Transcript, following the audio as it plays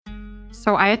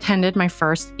So I attended my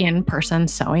first in-person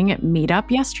sewing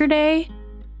meetup yesterday.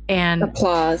 And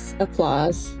applause.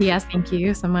 Yes, thank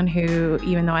you. Someone who,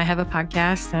 even though I have a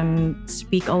podcast and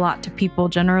speak a lot to people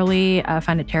generally,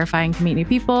 find it terrifying to meet new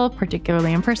people,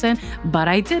 particularly in person, but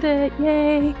I did it.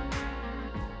 Yay.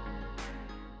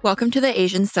 Welcome to the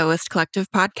Asian Sewist Collective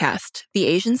podcast. The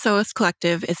Asian Sewist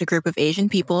Collective is a group of Asian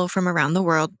people from around the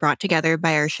world brought together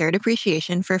by our shared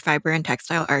appreciation for fiber and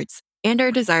textile arts and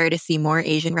our desire to see more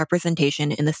Asian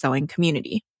representation in the sewing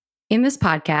community. In this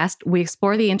podcast, we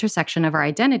explore the intersection of our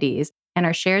identities and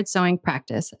our shared sewing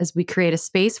practice as we create a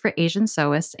space for Asian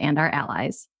sewists and our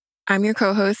allies. I'm your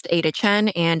co-host, Ada Chen,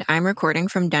 and I'm recording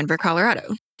from Denver,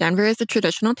 Colorado. Denver is the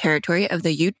traditional territory of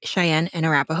the Ute, Cheyenne, and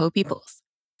Arapaho peoples.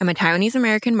 I'm a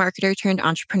Taiwanese-American marketer turned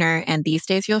entrepreneur, and these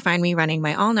days you'll find me running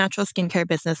my all-natural skincare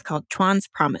business called Chuan's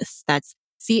Promise. That's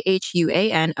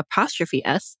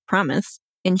CHUAN''S, Promise,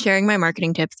 and sharing my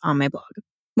marketing tips on my blog.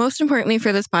 Most importantly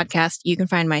for this podcast, you can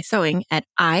find my sewing at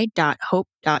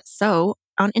i.hope.sew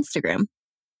on Instagram.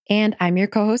 And I'm your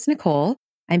co-host, Nicole.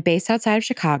 I'm based outside of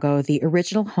Chicago, the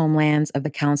original homelands of the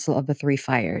Council of the Three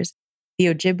Fires, the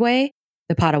Ojibwe,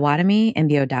 the Potawatomi, and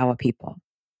the Odawa people.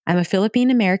 I'm a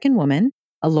Philippine-American woman,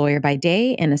 a lawyer by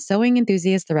day, and a sewing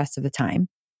enthusiast the rest of the time.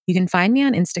 You can find me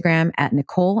on Instagram at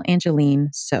Nicole Angeline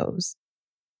Sews.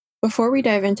 Before we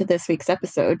dive into this week's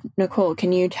episode, Nicole,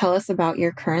 can you tell us about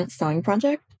your current sewing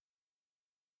project?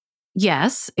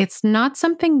 Yes, it's not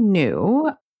something new,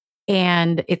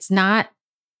 and it's not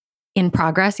in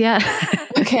progress yet.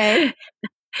 Okay.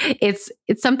 It's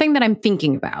something that I'm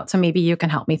thinking about, so maybe you can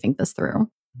help me think this through.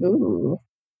 Ooh.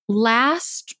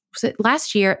 Last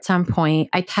year at some point,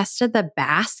 I tested the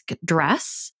Basque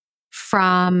dress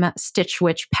from Stitch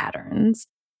Witch Patterns,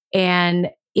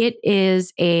 and it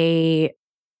is a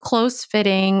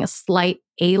close-fitting, slight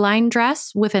A-line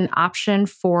dress with an option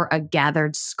for a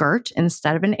gathered skirt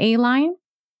instead of an A-line.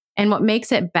 And what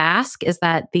makes it Basque is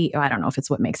that I don't know if it's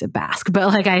what makes it Basque,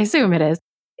 but I assume it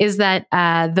is that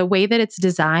the way that it's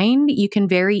designed, you can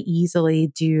very easily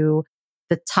do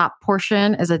the top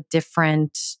portion as a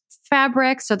different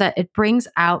fabric so that it brings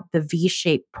out the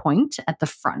V-shaped point at the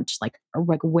front, like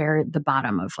where the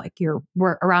bottom of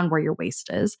around where your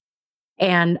waist is.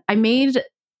 And I made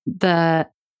the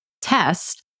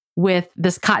test with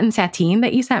this cotton sateen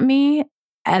that you sent me,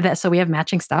 so we have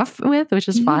matching stuff with, which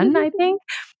is fun, I think.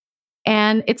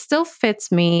 And it still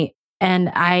fits me.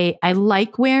 And I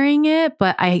like wearing it,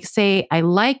 but I say I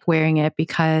like wearing it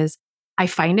because I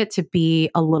find it to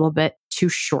be a little bit too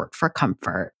short for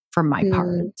comfort for my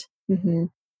part. Mm-hmm.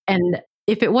 And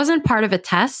if it wasn't part of a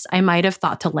test, I might have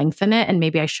thought to lengthen it, and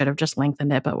maybe I should have just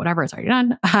lengthened it, but whatever, it's already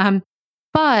done.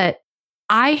 But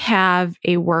I have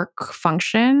a work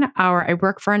function. I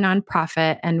work for a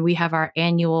nonprofit, and we have our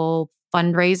annual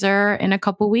fundraiser in a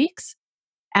couple weeks.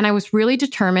 And I was really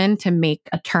determined to make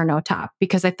a turno top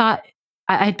because I thought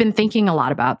I'd been thinking a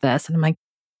lot about this. And I'm like,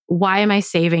 why am I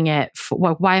saving it?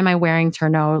 Why am I wearing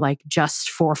turno just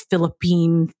for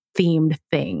Philippine themed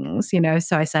things?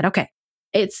 So I said, okay,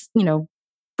 it's,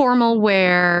 formal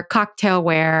wear, cocktail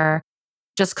wear.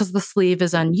 Just because the sleeve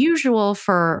is unusual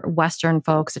for Western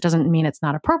folks, it doesn't mean it's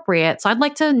not appropriate. So I'd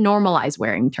like to normalize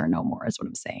wearing turno more is what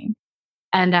I'm saying.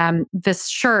 And this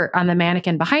shirt on the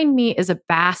mannequin behind me is a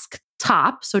Basque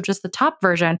top. So just the top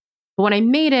version. But when I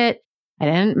made it, I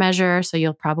didn't measure. So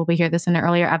you'll probably hear this in an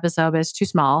earlier episode, but it's too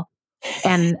small.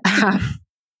 And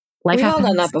we've all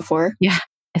done that before. Yeah,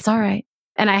 it's all right.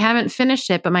 And I haven't finished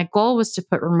it, but my goal was to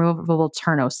put removable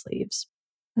turno sleeves.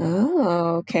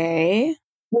 Oh, okay.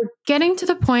 We're getting to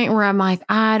the point where I'm like,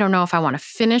 I don't know if I want to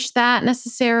finish that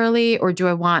necessarily, or do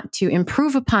I want to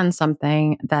improve upon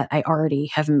something that I already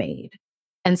have made?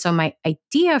 And so my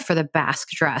idea for the Basque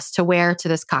dress to wear to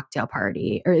this cocktail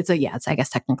party, or I guess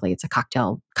technically it's a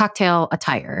cocktail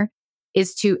attire,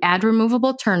 is to add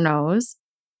removable turnos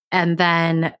and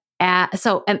then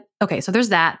so there's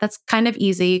that. That's kind of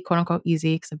easy, quote unquote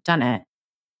easy, because I've done it.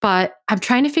 But I'm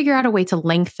trying to figure out a way to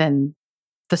lengthen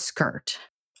the skirt.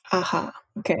 Aha.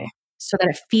 Okay. So that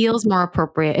it feels more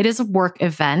appropriate. It is a work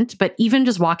event, but even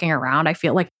just walking around, I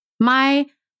feel like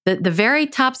the very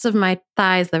tops of my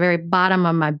thighs, the very bottom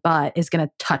of my butt is going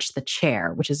to touch the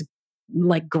chair, which is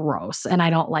gross. And I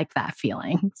don't like that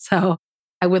feeling. So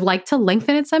I would like to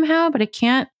lengthen it somehow, but I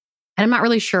can't. And I'm not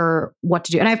really sure what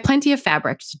to do. And I have plenty of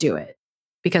fabric to do it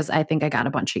because I think I got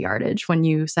a bunch of yardage when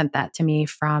you sent that to me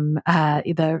from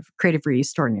the Creative Reuse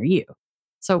store near you.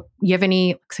 So you have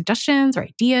any suggestions or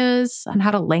ideas on how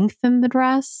to lengthen the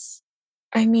dress?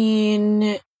 I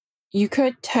mean, you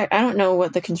could, I don't know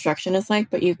what the construction is like,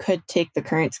 but you could take the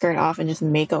current skirt off and just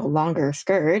make a longer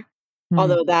skirt.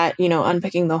 Although that,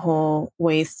 unpicking the whole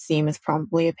waist seam is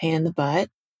probably a pain in the butt.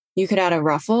 You could add a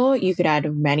ruffle. You could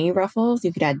add many ruffles.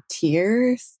 You could add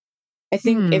tiers. I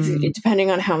think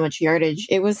depending on how much yardage,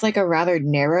 it was like a rather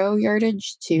narrow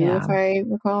yardage too, if I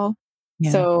recall.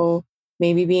 Yeah. So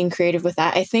maybe being creative with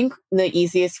that. I think the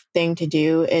easiest thing to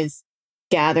do is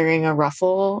gathering a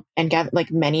ruffle and gather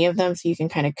like many of them so you can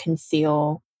kind of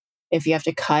conceal if you have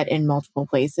to cut in multiple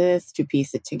places to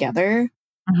piece it together.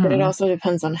 But it also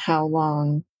depends on how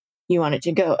long you want it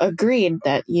to go. Agreed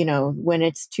that, when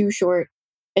it's too short,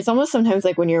 it's almost sometimes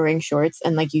like when you're wearing shorts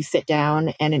and like you sit down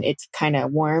and it's kind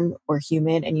of warm or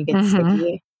humid and you get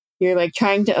sticky. You're like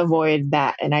trying to avoid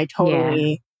that. And I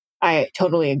totally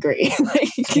agree.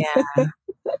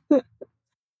 Yeah.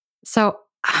 So,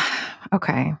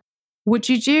 okay. Would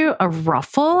you do a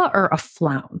ruffle or a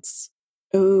flounce?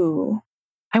 Ooh.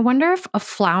 I wonder if a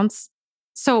flounce.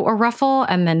 So a ruffle,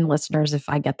 and then listeners, if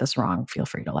I get this wrong, feel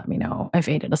free to let me know. If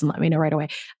Ada doesn't let me know right away.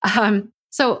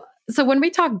 So when we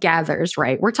talk gathers,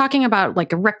 right, we're talking about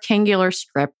like a rectangular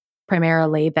strip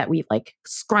primarily that we like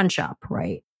scrunch up,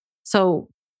 right? So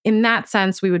in that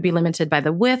sense, we would be limited by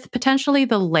the width, potentially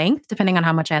the length, depending on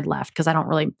how much I had left, because I don't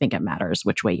really think it matters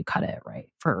which way you cut it, right?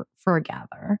 For a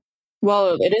gather.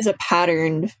 Well, it is a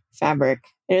patterned fabric.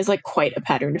 It is like quite a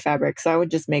patterned fabric. So I would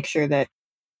just make sure that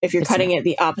if you're cutting it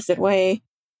the opposite way,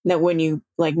 that when you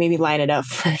like maybe line it up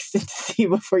first and see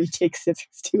before you take scissors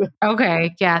to it.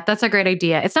 Okay. Yeah, that's a great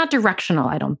idea. It's not directional,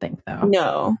 I don't think, though.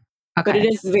 No. Okay. But it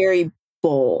is very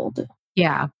bold.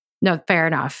 Yeah. No, fair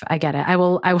enough. I get it. I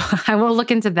will look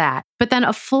into that. But then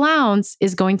a flounce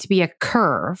is going to be a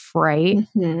curve, right?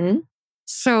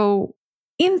 So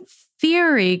in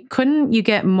theory, couldn't you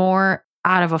get more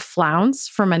out of a flounce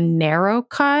from a narrow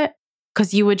cut?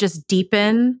 Because you would just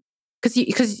deepen,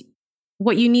 because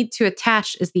what you need to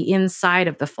attach is the inside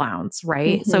of the flounce,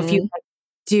 right? So if you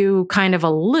do kind of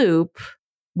a loop,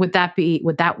 would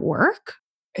that work?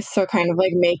 So kind of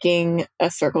like making a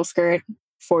circle skirt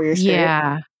for your skirt.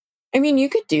 Yeah. I mean, you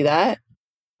could do that.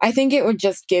 I think it would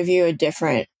just give you a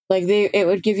different, it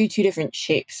would give you two different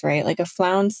shapes, right? Like a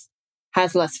flounce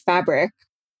has less fabric,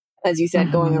 as you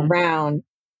said, going around.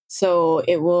 So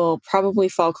it will probably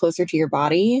fall closer to your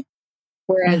body.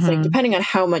 Whereas like, depending on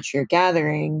how much you're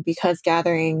gathering, because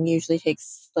gathering usually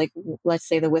takes like, let's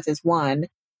say the width is 1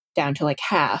 down to like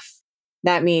half.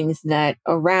 That means that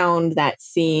around that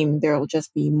seam, there will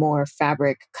just be more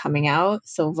fabric coming out.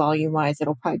 So volume wise,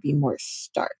 it'll probably be more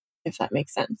stark, if that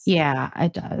makes sense. Yeah,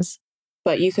 it does.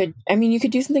 But you could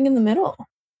do something in the middle.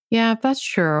 Yeah, that's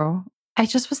true. I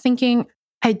just was thinking,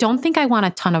 I don't think I want a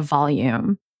ton of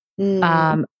volume.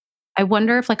 I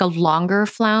wonder if like a longer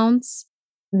flounce,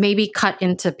 maybe cut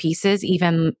into pieces,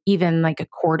 even like a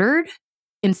quartered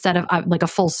instead of like a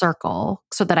full circle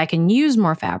so that I can use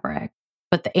more fabric.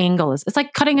 But the angle it's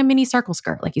like cutting a mini circle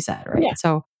skirt, like you said, right? Yeah.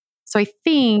 So I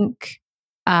think,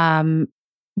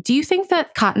 do you think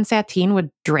that cotton sateen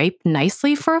would drape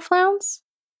nicely for a flounce?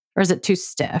 Or is it too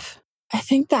stiff? I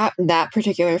think that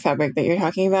particular fabric that you're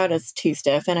talking about is too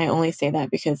stiff. And I only say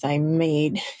that because I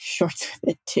made shorts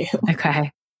with it too.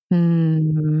 Okay.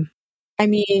 I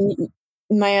mean,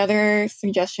 my other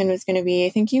suggestion was going to be, I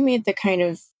think you made the kind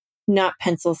of not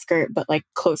pencil skirt, but like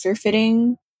closer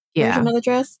fitting version of the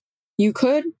dress. You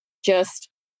could just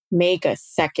make a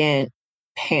second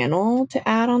panel to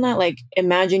add on that. Like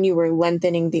imagine you were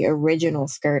lengthening the original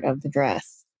skirt of the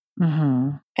dress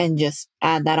and just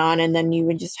add that on. And then you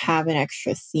would just have an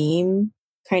extra seam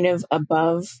kind of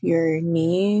above your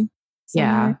knee,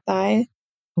 thigh.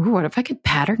 Ooh, what if I could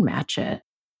pattern match it?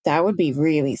 That would be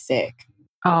really sick.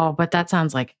 Oh, but that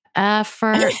sounds like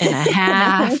effort and a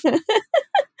half.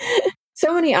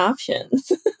 So many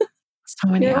options.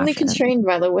 You're only constrained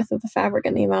by the width of the fabric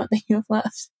and the amount that you have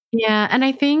left. Yeah. And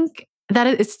I think that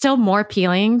it's still more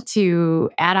appealing to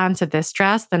add on to this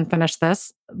dress than finish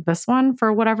this one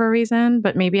for whatever reason.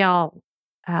 But maybe I'll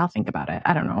think about it.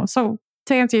 I don't know. So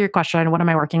to answer your question, what am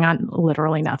I working on?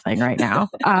 Literally nothing right now.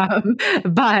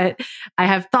 But I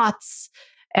have thoughts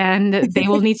and they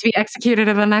will need to be executed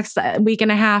in the next week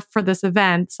and a half for this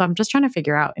event. So I'm just trying to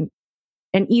figure out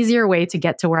an easier way to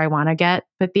get to where I want to get.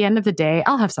 But at the end of the day,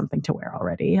 I'll have something to wear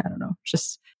already. I don't know.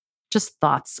 Just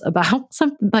thoughts about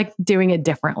something like doing it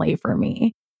differently for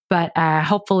me. But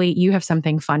hopefully you have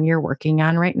something fun you're working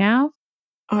on right now.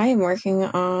 I am working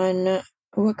on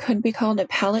what could be called a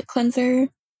palette cleanser.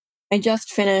 I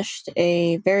just finished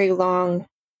a very long,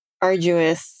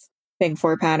 arduous Big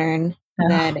Four pattern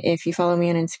that if you follow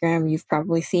me on Instagram, you've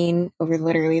probably seen over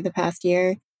literally the past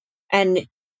year. And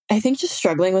I think just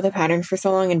struggling with a pattern for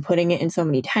so long and putting it in so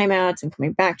many timeouts and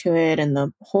coming back to it and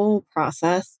the whole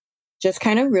process just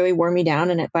kind of really wore me down.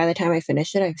 And by the time I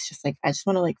finished it, I was just like, I just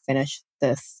want to like finish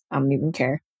this. I don't even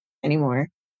care anymore.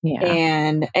 Yeah.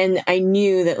 And I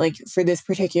knew that like for this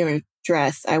particular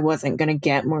dress, I wasn't going to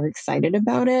get more excited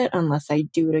about it unless I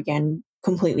do it again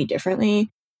completely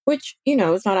differently, which, you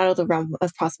know, is not out of the realm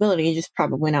of possibility, just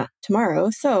probably not tomorrow.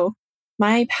 So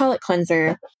my palette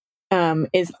cleanser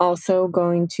is also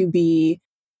going to be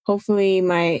hopefully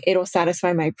it'll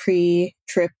satisfy my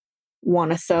pre-trip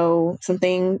wanna sew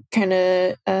something kind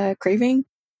of craving.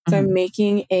 So I'm Mhm.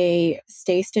 making a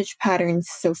Stay Stitch Patterns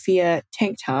Sophia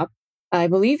tank top. I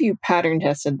believe you pattern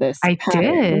tested this I pattern.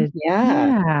 did.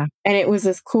 Yeah. Yeah. And it was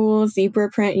this cool zebra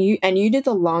print. You did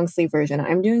the long sleeve version.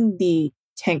 I'm doing the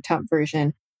tank top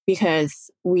version because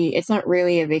it's not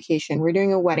really a vacation. We're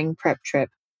doing a wedding prep trip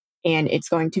and it's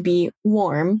going to be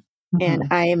warm. And Mhm.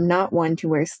 I am not one to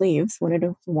wear sleeves when it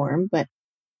is warm, but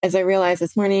as I realized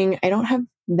this morning, I don't have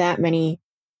that many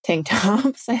tank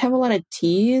tops. I have a lot of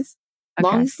tees,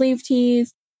 long Okay. sleeve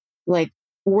tees, like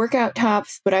workout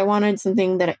tops, but I wanted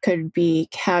something that it could be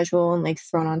casual and like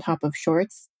thrown on top of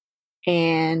shorts.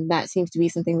 And that seems to be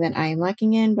something that I am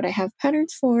lacking in, but I have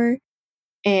patterns for.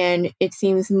 And it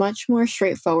seems much more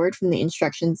straightforward from the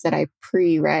instructions that I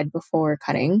pre read before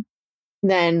cutting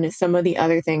than some of the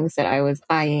other things that I was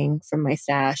eyeing from my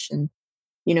stash and,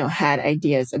 you know, had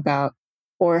ideas about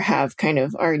or have kind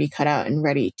of already cut out and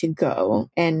ready to go.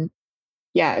 And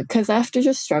yeah, because after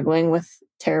just struggling with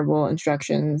terrible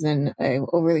instructions and a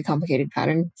overly complicated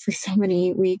pattern for so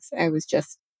many weeks, I was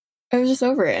just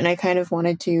over it. And I kind of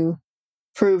wanted to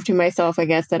prove to myself, I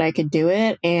guess, that I could do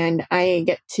it. And I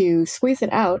get to squeeze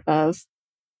it out of,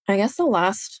 I guess, the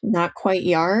last not quite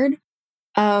yard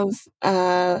of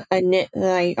a knit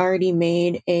that I already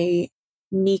made a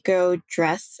Nico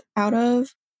dress out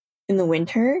of in the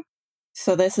winter.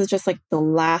 So this is just like the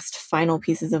last final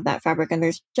pieces of that fabric, and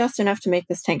there's just enough to make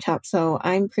this tank top. So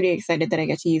I'm pretty excited that I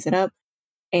get to use it up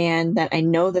and that I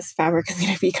know this fabric is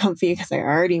going to be comfy because I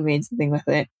already made something with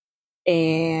it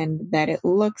and that it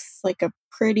looks like a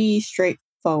pretty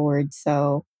straightforward.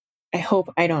 So I hope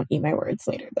I don't eat my words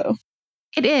later though.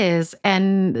 It is.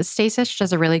 And Stay Stitch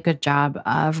does a really good job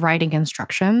of writing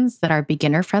instructions that are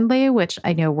beginner friendly, which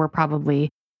I know we're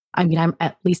probably, I mean, I'm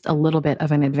at least a little bit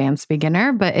of an advanced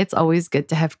beginner, but it's always good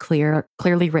to have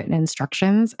clearly written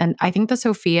instructions. And I think the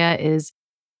Sophia is,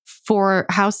 for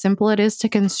how simple it is to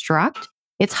construct,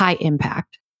 it's high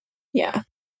impact. Yeah.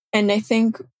 And I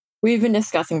think we've been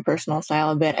discussing personal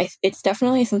style a bit. It's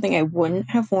definitely something I wouldn't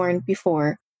have worn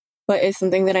before, but it's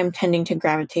something that I'm tending to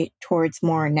gravitate towards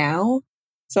more now.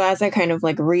 So as I kind of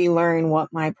like relearn what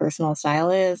my personal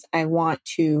style is, I want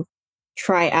to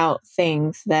try out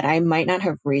things that I might not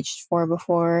have reached for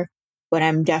before, but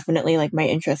I'm definitely like my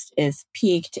interest is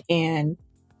peaked and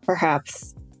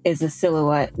perhaps is a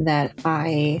silhouette that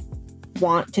I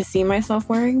want to see myself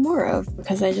wearing more of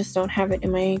because I just don't have it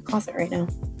in my closet right now.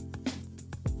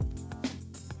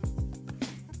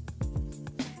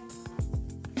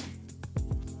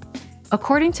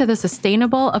 According to the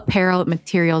Sustainable Apparel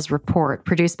Materials Report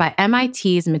produced by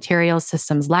MIT's Materials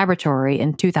Systems Laboratory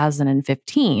in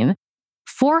 2015,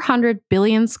 400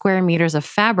 billion square meters of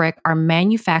fabric are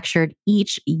manufactured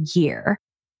each year.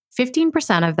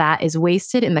 15% of that is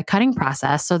wasted in the cutting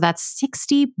process, so that's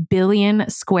 60 billion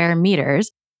square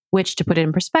meters, which, to put it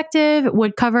in perspective,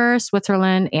 would cover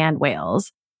Switzerland and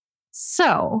Wales.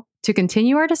 So, to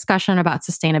continue our discussion about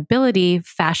sustainability,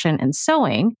 fashion, and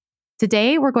sewing,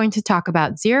 today we're going to talk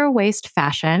about zero waste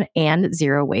fashion and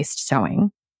zero waste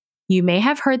sewing. You may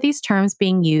have heard these terms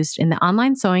being used in the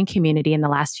online sewing community in the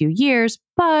last few years,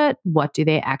 but what do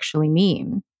they actually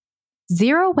mean?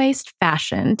 Zero waste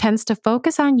fashion tends to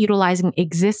focus on utilizing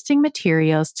existing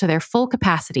materials to their full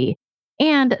capacity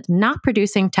and not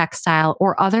producing textile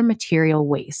or other material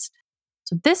waste.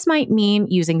 So, this might mean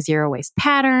using zero waste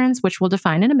patterns, which we'll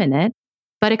define in a minute,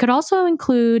 but it could also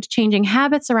include changing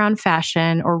habits around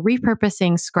fashion or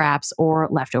repurposing scraps or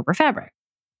leftover fabric.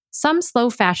 Some slow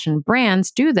fashion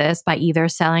brands do this by either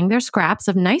selling their scraps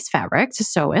of nice fabric to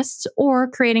sewists or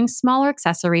creating smaller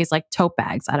accessories like tote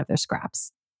bags out of their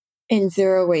scraps. And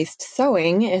zero waste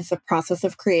sewing is the process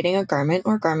of creating a garment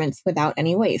or garments without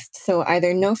any waste. So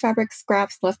either no fabric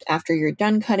scraps left after you're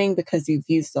done cutting because you've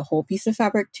used the whole piece of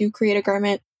fabric to create a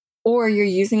garment, or you're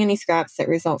using any scraps that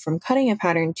result from cutting a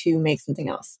pattern to make something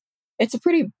else. It's a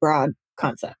pretty broad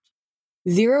concept.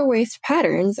 Zero waste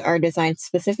patterns are designed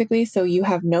specifically so you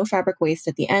have no fabric waste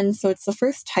at the end, so it's the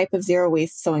first type of zero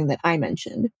waste sewing that I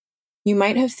mentioned. You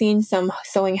might have seen some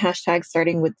sewing hashtags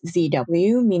starting with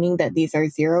ZW, meaning that these are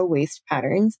zero waste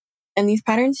patterns, and these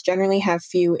patterns generally have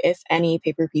few, if any,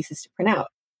 paper pieces to print out.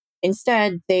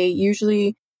 Instead, they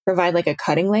usually provide like a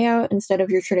cutting layout instead of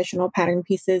your traditional pattern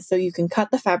pieces. So you can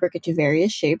cut the fabric into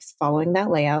various shapes following that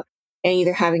layout and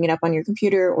either having it up on your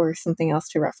computer or something else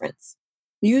to reference.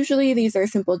 Usually these are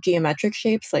simple geometric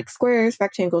shapes like squares,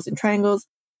 rectangles, and triangles,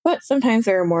 but sometimes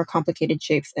there are more complicated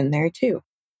shapes in there too.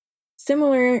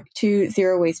 Similar to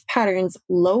zero waste patterns,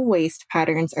 low waste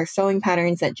patterns are sewing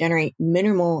patterns that generate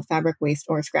minimal fabric waste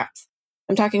or scraps.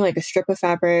 I'm talking like a strip of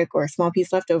fabric or a small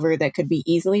piece left over that could be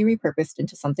easily repurposed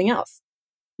into something else.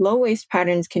 Low waste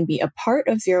patterns can be a part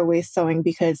of zero waste sewing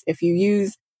because if you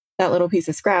use that little piece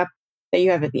of scrap that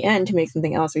you have at the end to make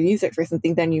something else or use it for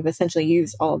something, then you've essentially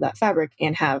used all of that fabric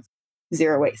and have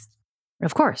zero waste.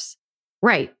 Of course.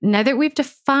 Right. Now that we've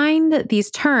defined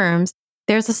these terms,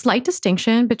 there's a slight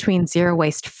distinction between zero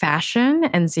waste fashion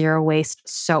and zero waste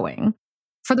sewing.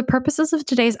 For the purposes of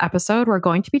today's episode, we're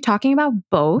going to be talking about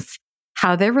both,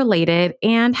 how they're related,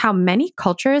 and how many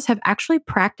cultures have actually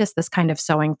practiced this kind of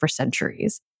sewing for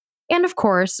centuries. And of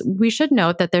course, we should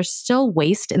note that there's still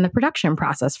waste in the production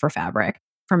process for fabric,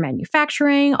 from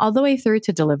manufacturing all the way through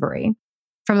to delivery.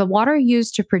 From the water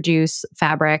used to produce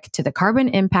fabric to the carbon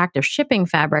impact of shipping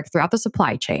fabric throughout the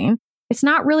supply chain, it's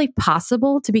not really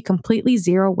possible to be completely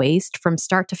zero waste from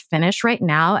start to finish right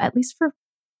now, at least for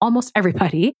almost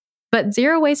everybody. But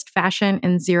zero waste fashion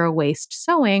and zero waste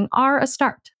sewing are a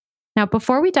start. Now,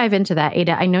 before we dive into that,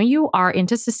 Ada, I know you are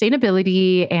into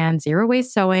sustainability and zero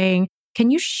waste sewing. Can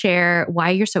you share why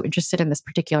you're so interested in this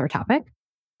particular topic?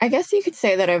 I guess you could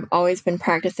say that I've always been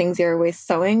practicing zero waste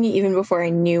sewing even before I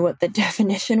knew what the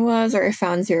definition was or I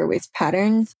found zero waste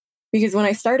patterns. Because when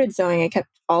I started sewing, I kept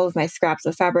all of my scraps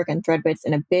of fabric and thread bits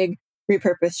in a big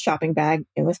repurposed shopping bag.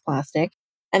 It was plastic.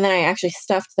 And then I actually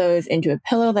stuffed those into a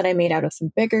pillow that I made out of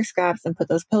some bigger scraps and put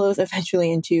those pillows eventually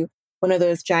into one of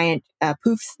those giant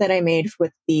poofs that I made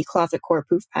with the Closet Core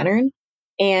poof pattern.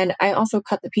 And I also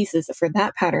cut the pieces for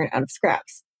that pattern out of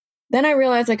scraps. Then I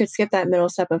realized I could skip that middle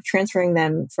step of transferring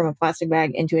them from a plastic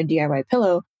bag into a DIY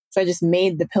pillow. So I just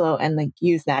made the pillow and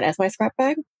used that as my scrap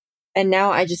bag. And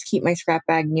now I just keep my scrap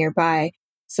bag nearby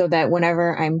so that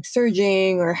whenever I'm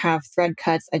serging or have thread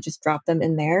cuts, I just drop them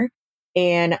in there.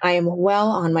 And I am well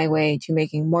on my way to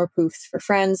making more poofs for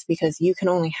friends because you can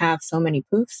only have so many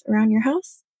poofs around your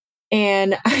house.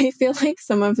 And I feel like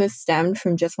some of this stemmed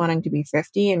from just wanting to be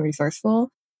thrifty and resourceful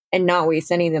and not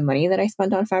waste any of the money that I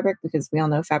spent on fabric because we all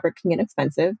know fabric can get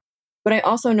expensive. But I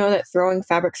also know that throwing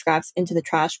fabric scraps into the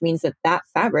trash means that that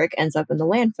fabric ends up in the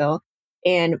landfill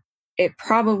and it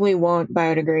probably won't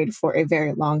biodegrade for a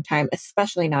very long time,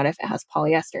 especially not if it has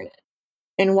polyester in it.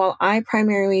 And while I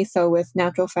primarily sew with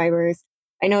natural fibers,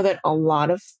 I know that a lot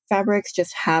of fabrics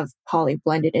just have poly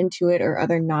blended into it or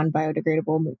other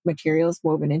non-biodegradable materials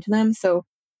woven into them. So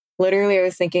literally, I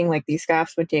was thinking these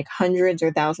scraps would take hundreds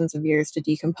or thousands of years to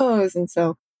decompose. And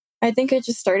so I think I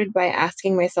just started by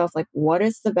asking myself, what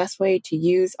is the best way to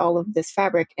use all of this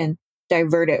fabric and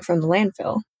divert it from the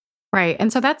landfill? Right.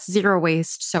 And so that's zero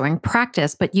waste sewing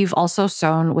practice, but you've also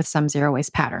sewn with some zero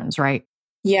waste patterns, right?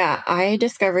 Yeah, I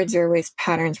discovered zero waste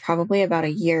patterns probably about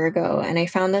a year ago, and I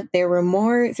found that there were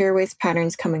more zero waste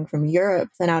patterns coming from Europe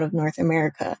than out of North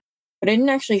America. But I didn't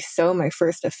actually sew my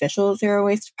first official zero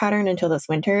waste pattern until this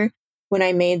winter when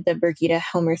I made the Birgitta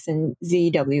Helmerson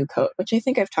ZW coat, which I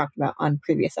think I've talked about on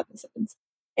previous episodes.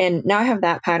 And now I have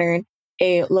that pattern,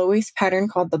 a low waist pattern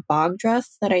called the bog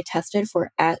dress that I tested for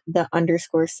at the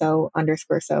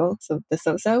 _sew_sew, so the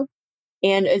so,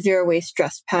 and a zero waste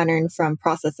dress pattern from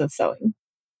Process of Sewing.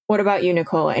 What about you,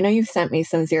 Nicole? I know you've sent me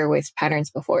some zero waste patterns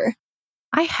before.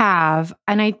 I have,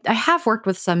 and I have worked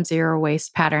with some zero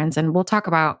waste patterns, and we'll talk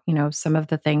about, some of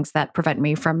the things that prevent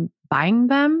me from buying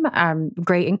them.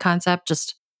 Great in concept,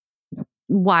 just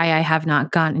why I have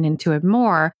not gotten into it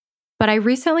more. But I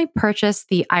recently purchased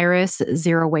the Iris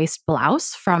Zero Waste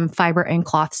Blouse from Fiber and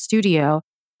Cloth Studio,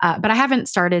 but I haven't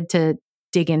started to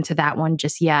dig into that one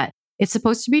just yet. It's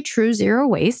supposed to be true zero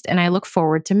waste, and I look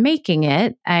forward to making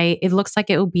it. It looks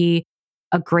like it will be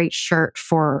a great shirt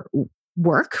for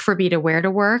work, for me to wear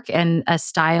to work, and a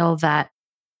style that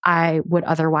I would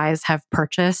otherwise have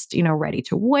purchased, ready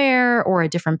to wear or a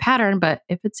different pattern. But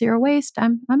if it's zero waste,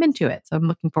 I'm into it. So I'm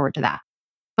looking forward to that.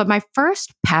 But my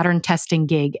first pattern testing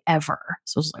gig ever,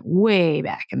 so it was way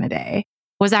back in the day,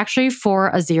 was actually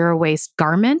for a zero waste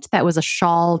garment that was a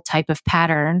shawl type of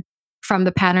pattern from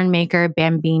the pattern maker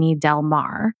Bambini Del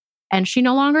Mar. And she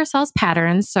no longer sells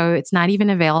patterns, so it's not even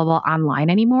available online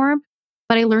anymore.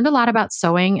 But I learned a lot about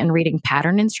sewing and reading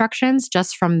pattern instructions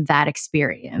just from that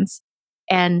experience.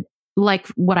 And like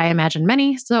what I imagine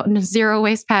many zero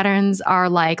waste patterns are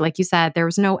like you said, there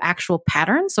was no actual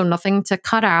pattern. So nothing to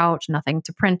cut out, nothing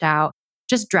to print out,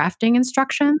 just drafting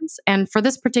instructions. And for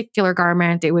this particular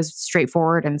garment, it was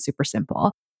straightforward and super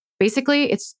simple.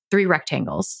 Basically, it's 3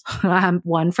 rectangles,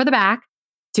 one for the back,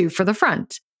 2 for the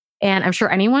front. And I'm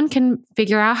sure anyone can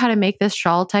figure out how to make this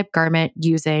shawl type garment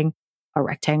using a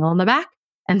rectangle in the back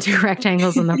and 2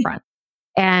 rectangles in the front.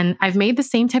 And I've made the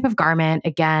same type of garment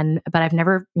again, but I've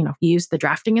never, used the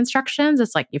drafting instructions.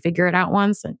 It's like you figure it out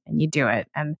once and you do it.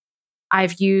 And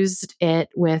I've used it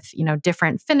with,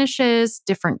 different finishes,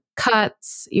 different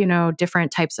cuts,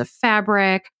 different types of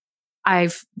fabric.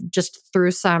 I've just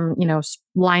threw some,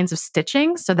 lines of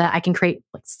stitching so that I can create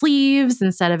like sleeves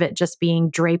instead of it just being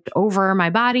draped over my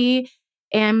body.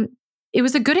 And it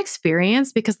was a good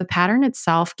experience because the pattern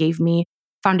itself gave me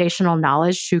foundational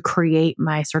knowledge to create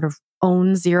my sort of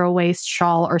own zero waste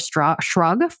shawl or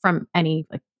shrug from any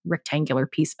like rectangular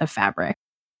piece of fabric.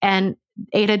 And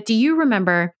Ada, do you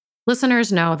remember?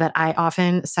 Listeners know that I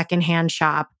often secondhand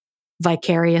shop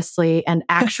vicariously and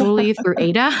actually through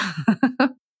Ada.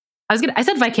 I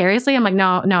said vicariously. I'm like,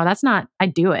 no, that's not, I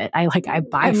do it. I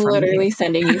buy I'm from literally you.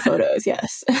 sending you photos.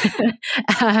 Yes.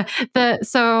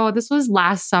 So this was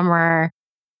last summer.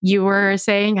 You were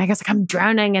saying, I guess, like, I'm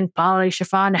drowning in poly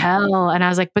chiffon hell. And I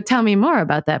was like, but tell me more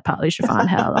about that poly chiffon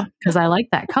hell because I like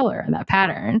that color and that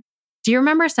pattern. Do you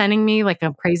remember sending me like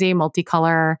a crazy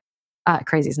multicolor,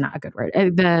 crazy is not a good word,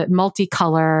 the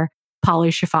multicolor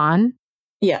poly chiffon?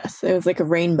 Yes. It was like a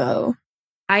rainbow.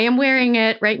 I am wearing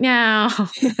it right now.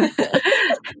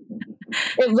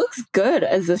 It looks good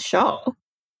as a shawl.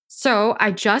 So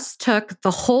I just took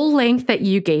the whole length that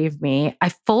you gave me.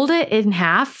 I folded it in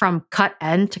half from cut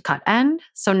end to cut end.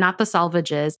 So not the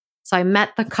selvages. So I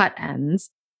met the cut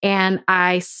ends and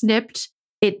I snipped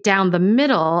it down the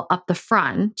middle up the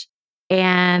front.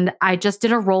 And I just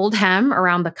did a rolled hem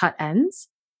around the cut ends.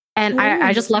 And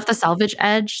I just left the selvage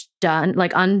edge done,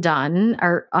 like undone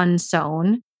or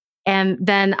unsewn. And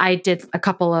then I did a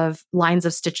couple of lines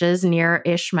of stitches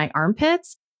near-ish my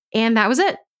armpits. And that was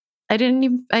it. I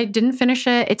didn't finish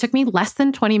it. It took me less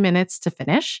than 20 minutes to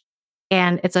finish.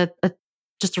 And it's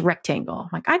just a rectangle.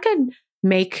 Like I could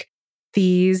make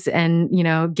these and,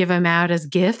 give them out as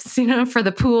gifts, for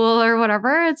the pool or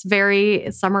whatever. It's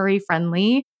very summery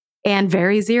friendly and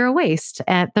very zero waste.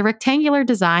 And the rectangular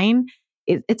design,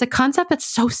 it's a concept that's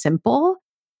so simple.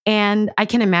 And I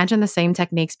can imagine the same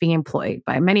techniques being employed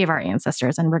by many of our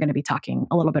ancestors. And we're going to be talking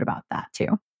a little bit about that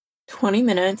too. 20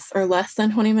 minutes or less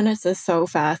than 20 minutes is so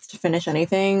fast to finish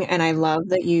anything. And I love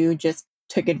that you just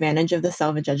took advantage of the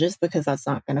selvage edges because that's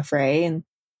not going to fray. And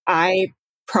I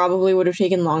probably would have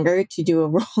taken longer to do a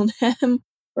rolled hem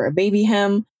or a baby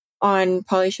hem on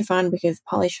poly chiffon because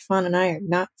poly chiffon and I are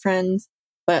not friends.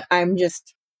 But I'm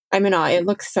in awe. It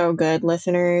looks so good.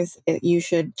 Listeners, you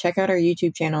should check out our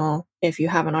YouTube channel if you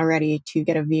haven't already to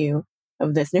get a view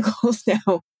of this Nicole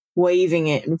now waving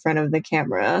it in front of the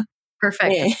camera.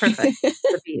 Perfect. It's perfect.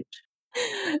 The beach.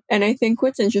 And I think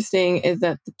what's interesting is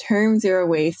that the term zero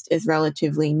waste is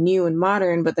relatively new and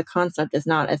modern, but the concept is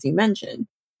not, as you mentioned,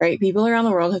 right? People around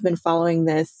the world have been following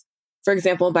this, for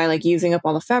example, by like using up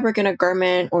all the fabric in a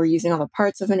garment or using all the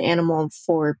parts of an animal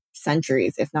for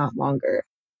centuries, if not longer.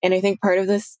 And I think part of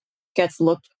this gets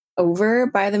looked over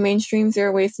by the mainstream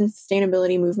zero waste and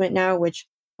sustainability movement now, which,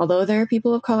 although there are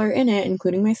people of color in it,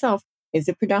 including myself, is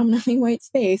a predominantly white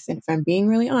space. And if I'm being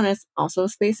really honest, also a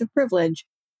space of privilege.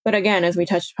 But again, as we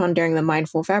touched upon during the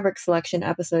mindful fabric selection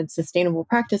episode, sustainable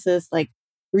practices like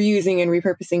reusing and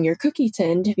repurposing your cookie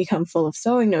tin to become full of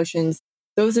sewing notions,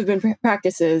 those have been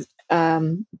practices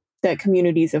that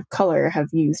communities of color have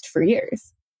used for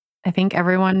years. I think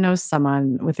everyone knows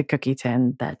someone with a cookie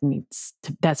tin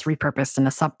that's repurposed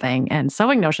into something, and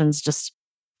sewing notions just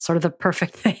sort of the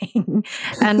perfect thing.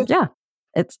 And yeah,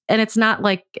 it's not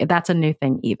like that's a new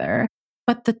thing either.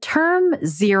 But the term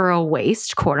zero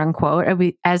waste, quote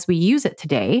unquote, as we use it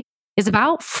today, is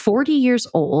about 40 years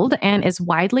old and is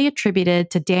widely attributed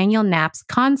to Daniel Knapp's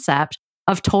concept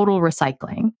of total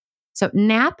recycling. So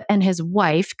Knapp and his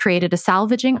wife created a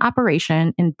salvaging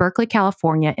operation in Berkeley,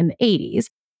 California in the 80s,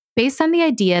 based on the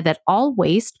idea that all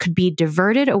waste could be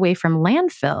diverted away from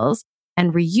landfills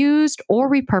and reused or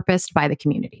repurposed by the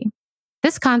community.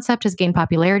 This concept has gained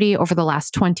popularity over the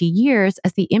last 20 years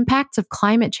as the impacts of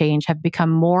climate change have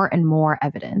become more and more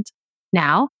evident.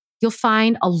 Now, you'll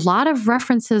find a lot of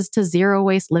references to zero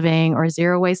waste living or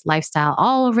zero waste lifestyle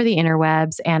all over the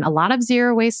interwebs, and a lot of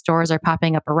zero waste stores are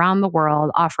popping up around the world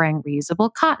offering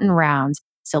reusable cotton rounds,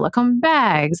 silicone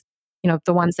bags,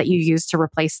 the ones that you use to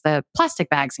replace the plastic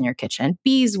bags in your kitchen,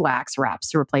 beeswax wraps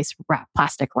to replace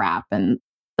plastic wrap, and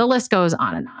the list goes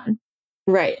on and on.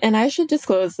 Right. And I should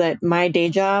disclose that my day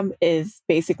job is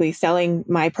basically selling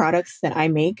my products that I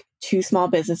make to small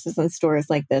businesses and stores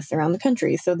like this around the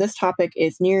country. So this topic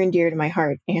is near and dear to my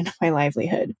heart and my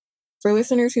livelihood. For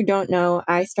listeners who don't know,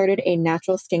 I started a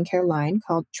natural skincare line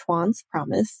called Chuan's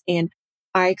Promise, and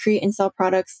I create and sell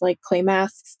products like clay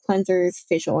masks, cleansers,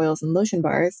 facial oils, and lotion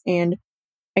bars. And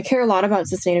I care a lot about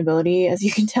sustainability, as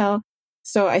you can tell.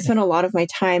 So I spend a lot of my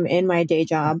time in my day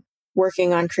job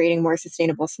working on creating more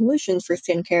sustainable solutions for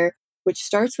skincare, which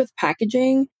starts with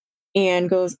packaging and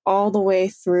goes all the way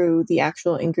through the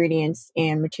actual ingredients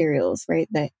and materials, right,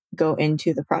 that go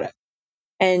into the product.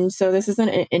 And so this isn't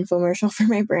an infomercial for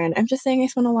my brand. I'm just saying I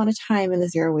spend a lot of time in the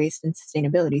zero waste and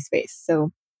sustainability space.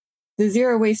 So the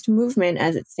zero waste movement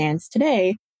as it stands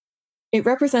today, it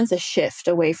represents a shift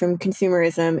away from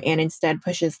consumerism and instead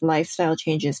pushes lifestyle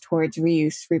changes towards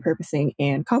reuse, repurposing,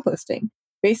 and composting.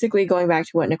 Basically, going back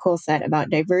to what Nicole said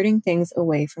about diverting things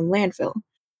away from landfill,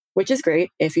 which is great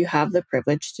if you have the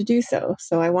privilege to do so.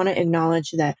 So I want to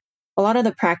acknowledge that a lot of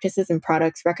the practices and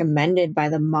products recommended by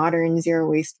the modern zero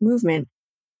waste movement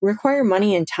require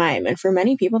money and time. And for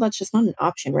many people, that's just not an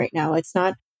option right now. It's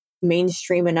not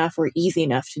mainstream enough or easy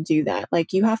enough to do that.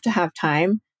 Like you have to have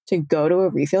time to go to a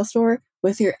refill store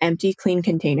with your empty, clean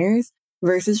containers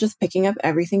versus just picking up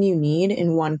everything you need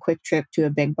in one quick trip to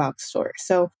a big box store.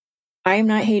 So we're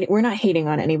not hating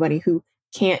on anybody who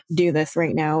can't do this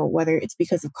right now, whether it's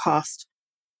because of cost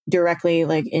directly,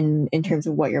 like in terms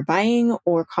of what you're buying,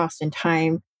 or cost and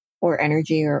time or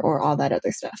energy or all that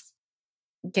other stuff.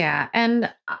 Yeah,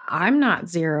 and I'm not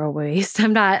zero waste.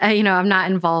 I'm not, I'm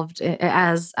not involved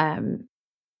as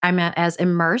as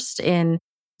immersed in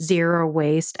zero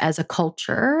waste as a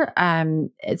culture.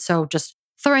 So just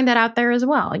throwing that out there as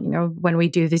well. When we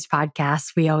do these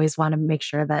podcasts, we always want to make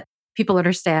sure that people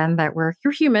understand that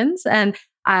you're humans, and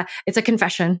it's a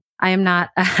confession. I am not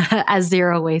as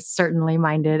zero waste certainly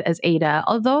minded as Ada,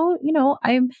 although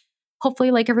I'm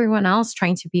hopefully like everyone else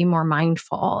trying to be more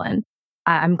mindful, and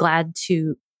I'm glad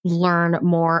to learn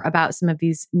more about some of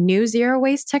these new zero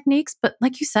waste techniques. But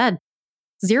like you said,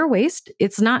 zero waste,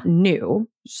 it's not new.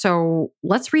 So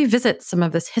let's revisit some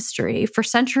of this history. For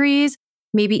centuries,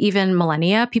 maybe even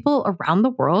millennia, people around the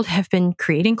world have been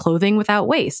creating clothing without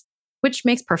waste, which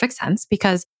makes perfect sense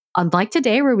because unlike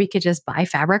today, where we could just buy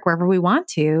fabric wherever we want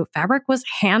to, fabric was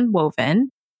hand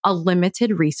woven, a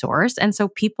limited resource. And so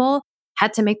people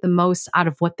had to make the most out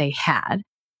of what they had.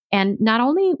 And not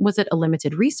only was it a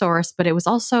limited resource, but it was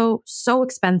also so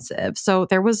expensive. So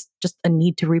there was just a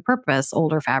need to repurpose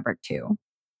older fabric too.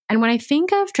 And when I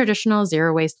think of traditional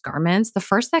zero waste garments, the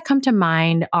first that come to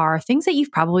mind are things that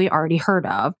you've probably already heard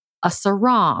of: a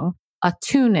sarong, a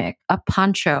tunic, a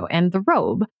poncho, and the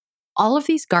robe. All of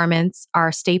these garments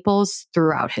are staples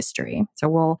throughout history.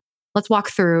 So let's walk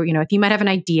through, if you might have an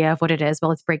idea of what it is, but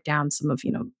let's break down some of,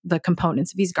 the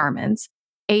components of these garments.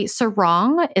 A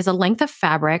sarong is a length of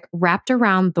fabric wrapped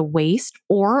around the waist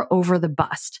or over the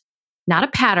bust. Not a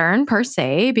pattern per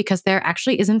se, because there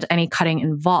actually isn't any cutting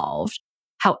involved.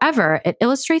 However, it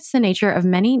illustrates the nature of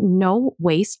many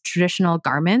no-waste traditional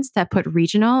garments that put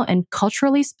regional and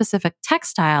culturally specific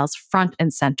textiles front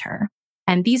and center.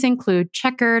 And these include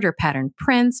checkered or patterned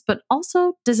prints, but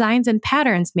also designs and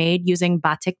patterns made using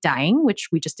batik dyeing, which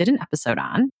we just did an episode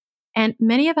on. And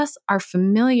many of us are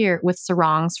familiar with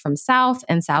sarongs from South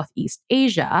and Southeast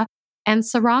Asia, and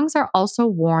sarongs are also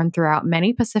worn throughout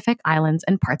many Pacific islands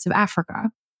and parts of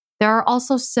Africa. There are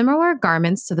also similar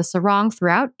garments to the sarong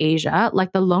throughout Asia,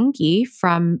 like the lungi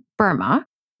from Burma,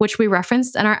 which we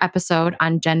referenced in our episode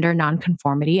on gender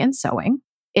nonconformity and sewing.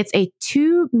 It's a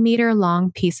 2-meter long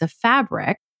piece of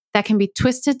fabric that can be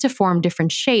twisted to form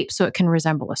different shapes so it can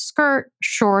resemble a skirt,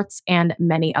 shorts, and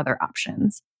many other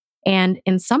options. And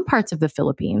in some parts of the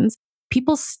Philippines,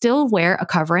 people still wear a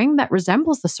covering that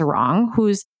resembles the sarong,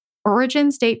 whose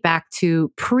origins date back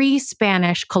to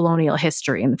pre-Spanish colonial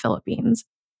history in the Philippines,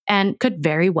 and could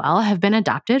very well have been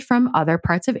adopted from other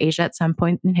parts of Asia at some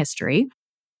point in history.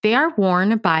 They are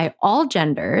worn by all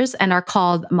genders and are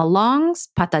called malongs,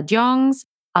 patadyongs,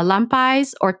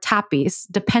 alampais, or tapis,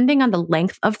 depending on the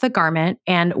length of the garment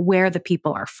and where the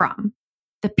people are from.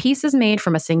 The piece is made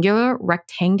from a singular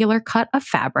rectangular cut of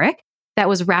fabric that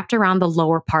was wrapped around the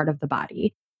lower part of the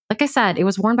body. Like I said, it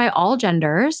was worn by all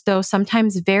genders, though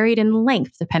sometimes varied in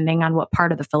length depending on what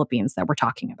part of the Philippines that we're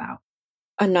talking about.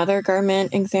 Another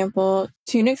garment example,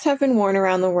 tunics have been worn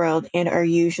around the world and are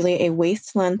usually a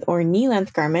waist-length or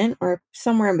knee-length garment, or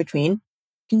somewhere in between,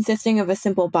 consisting of a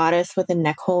simple bodice with a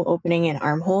neck hole opening and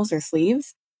armholes or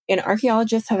sleeves. And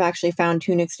archaeologists have actually found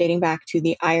tunics dating back to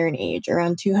the Iron Age,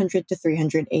 around 200 to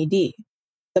 300 AD.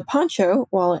 The poncho,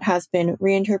 while it has been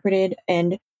reinterpreted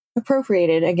and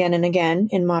appropriated again and again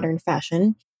in modern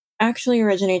fashion, actually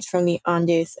originates from the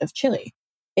Andes of Chile.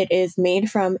 It is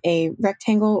made from a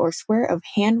rectangle or square of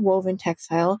hand-woven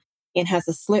textile and has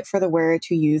a slit for the wearer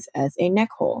to use as a neck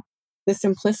hole. The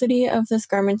simplicity of this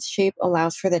garment's shape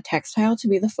allows for the textile to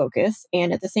be the focus,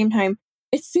 and at the same time,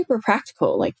 it's super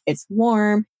practical. Like, it's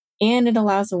warm, and it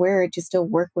allows the wearer to still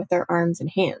work with their arms and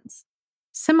hands.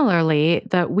 Similarly,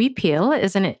 the huipil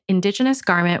is an indigenous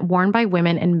garment worn by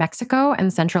women in Mexico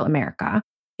and Central America.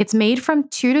 It's made from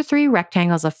 2 to 3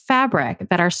 rectangles of fabric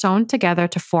that are sewn together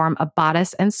to form a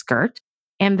bodice and skirt,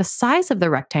 and the size of the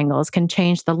rectangles can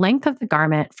change the length of the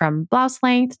garment from blouse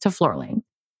length to floor length.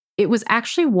 It was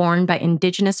actually worn by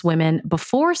indigenous women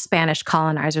before Spanish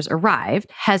colonizers arrived,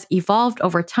 has evolved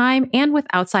over time and with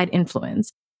outside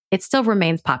influence. It still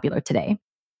remains popular today.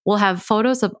 We'll have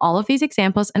photos of all of these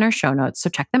examples in our show notes, so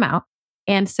check them out.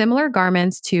 And similar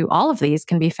garments to all of these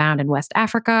can be found in West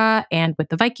Africa and with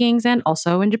the Vikings and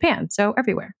also in Japan, so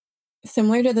everywhere.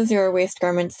 Similar to the zero waist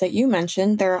garments that you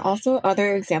mentioned, there are also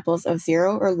other examples of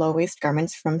zero or low waist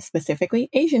garments from specifically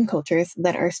Asian cultures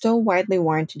that are still widely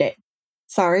worn today.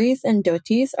 Saris and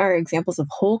dhotis are examples of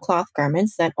whole cloth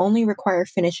garments that only require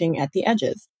finishing at the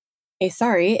edges. A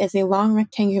sari is a long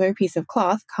rectangular piece of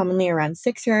cloth, commonly around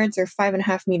 6 yards or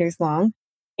 5.5 meters long,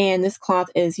 and this cloth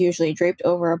is usually draped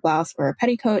over a blouse or a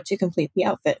petticoat to complete the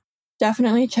outfit.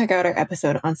 Definitely check out our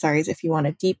episode on saris if you want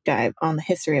a deep dive on the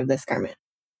history of this garment.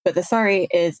 But the sari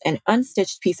is an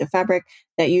unstitched piece of fabric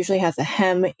that usually has a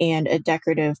hem and a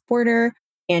decorative border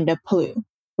and a pallu,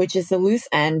 which is the loose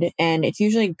end, and it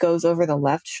usually goes over the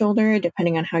left shoulder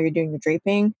depending on how you're doing the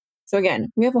draping. So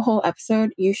again, we have a whole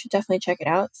episode. You should definitely check it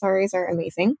out. Saris are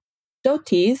amazing.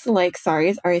 Dhotis, like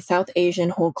saris, are a South Asian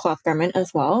whole cloth garment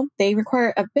as well. They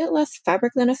require a bit less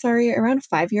fabric than a sari, around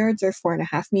 5 yards or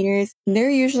 4.5 meters. They're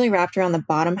usually wrapped around the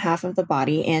bottom half of the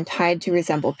body and tied to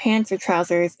resemble pants or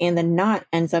trousers, and the knot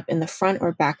ends up in the front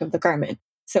or back of the garment.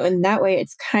 So in that way,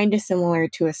 it's kind of similar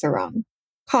to a sarong.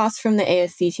 Koss from the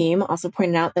ASC team also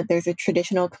pointed out that there's a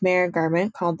traditional Khmer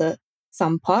garment called the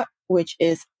sampot, which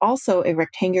is also a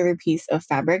rectangular piece of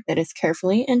fabric that is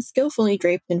carefully and skillfully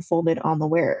draped and folded on the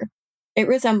wearer. It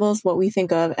resembles what we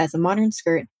think of as a modern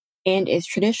skirt and is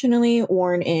traditionally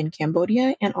worn in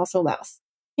Cambodia and also Laos,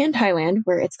 and Thailand,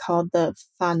 where it's called the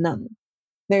pha nung.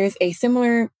 There's a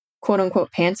similar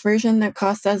quote-unquote pants version that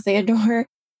Koss says they adore,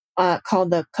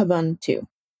 called the kabun too.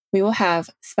 We will have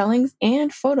spellings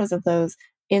and photos of those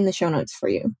in the show notes for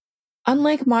you.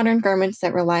 Unlike modern garments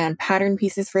that rely on pattern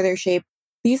pieces for their shape,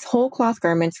 these whole cloth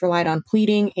garments relied on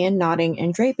pleating and knotting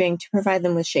and draping to provide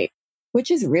them with shape, which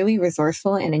is really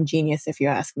resourceful and ingenious if you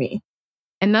ask me.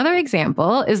 Another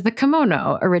example is the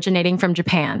kimono originating from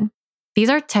Japan. These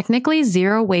are technically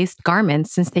zero waist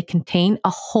garments since they contain a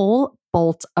whole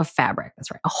bolt of fabric. That's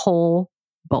right, a whole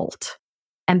bolt.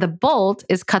 And the bolt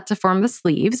is cut to form the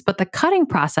sleeves, but the cutting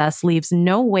process leaves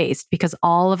no waste because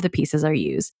all of the pieces are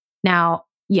used. Now,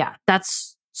 yeah,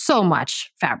 that's so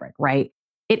much fabric, right?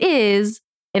 It is.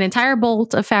 An entire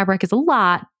bolt of fabric is a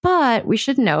lot, but we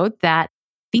should note that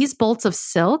these bolts of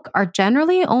silk are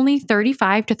generally only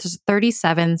 35 to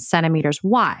 37 centimeters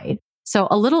wide, so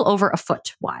a little over a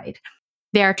foot wide.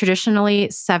 They are traditionally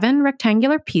 7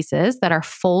 rectangular pieces that are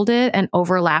folded and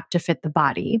overlapped to fit the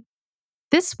body.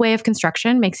 This way of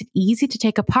construction makes it easy to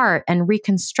take apart and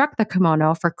reconstruct the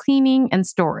kimono for cleaning and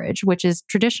storage, which is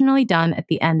traditionally done at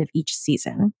the end of each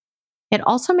season. It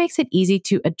also makes it easy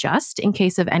to adjust in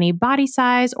case of any body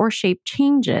size or shape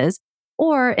changes,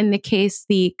 or in the case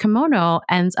the kimono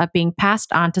ends up being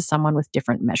passed on to someone with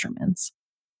different measurements.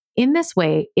 In this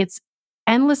way, it's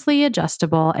endlessly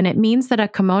adjustable, and it means that a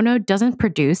kimono doesn't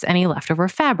produce any leftover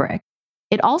fabric.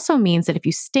 It also means that if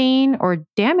you stain or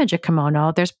damage a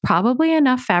kimono, there's probably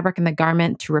enough fabric in the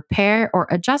garment to repair or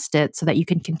adjust it so that you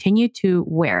can continue to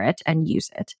wear it and use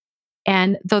it.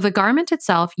 And though the garment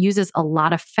itself uses a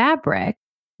lot of fabric,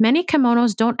 many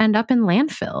kimonos don't end up in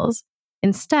landfills.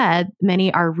 Instead,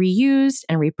 many are reused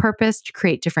and repurposed to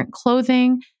create different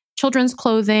clothing, children's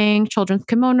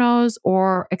kimonos,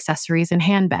 or accessories and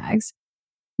handbags.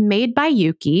 Made by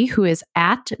Yuki, who is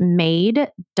at made.by.yuki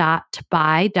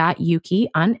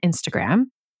on Instagram,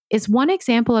 is one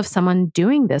example of someone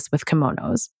doing this with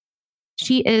kimonos.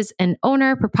 She is an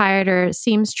owner, proprietor,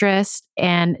 seamstress,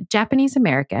 and Japanese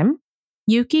American.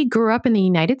 Yuki grew up in the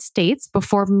United States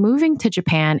before moving to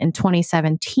Japan in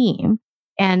 2017,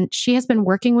 and she has been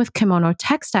working with kimono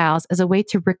textiles as a way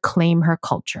to reclaim her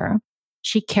culture.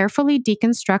 She carefully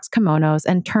deconstructs kimonos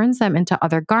and turns them into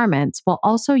other garments while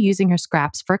also using her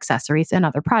scraps for accessories and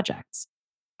other projects.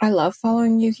 I love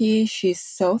following Yuki. She's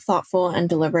so thoughtful and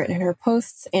deliberate in her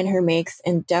posts and her makes,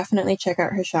 and definitely check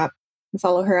out her shop.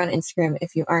 Follow her on Instagram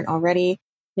if you aren't already.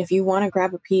 And if you want to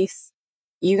grab a piece,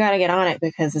 you got to get on it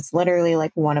because it's literally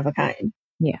like one of a kind.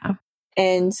 Yeah.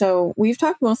 And so we've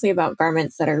talked mostly about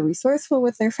garments that are resourceful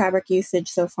with their fabric usage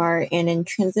so far. And in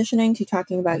transitioning to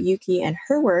talking about Yuki and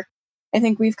her work, I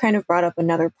think we've kind of brought up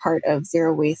another part of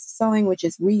zero waste sewing, which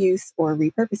is reuse or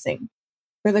repurposing.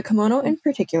 For the kimono in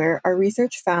particular, our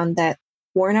research found that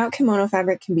worn out kimono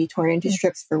fabric can be torn into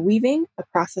strips for weaving, a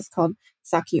process called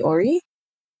sakiori.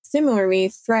 Similarly,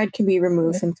 thread can be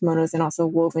removed from kimonos and also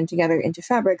woven together into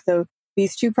fabric, though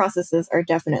these two processes are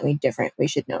definitely different, we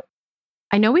should note.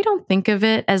 I know we don't think of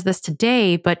it as this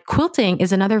today, but quilting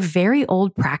is another very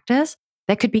old practice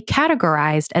that could be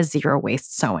categorized as zero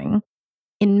waste sewing.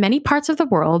 In many parts of the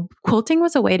world, quilting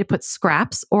was a way to put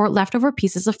scraps or leftover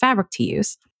pieces of fabric to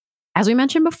use. As we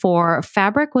mentioned before,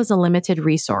 fabric was a limited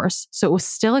resource, so it was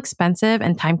still expensive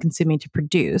and time consuming to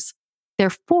produce.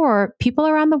 Therefore, people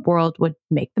around the world would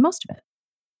make the most of it.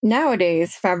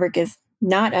 Nowadays, fabric is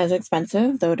not as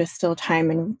expensive, though it is still time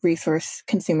and resource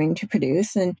consuming to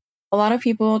produce. And a lot of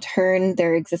people turn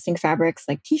their existing fabrics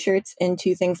like t-shirts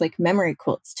into things like memory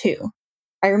quilts too.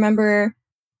 I remember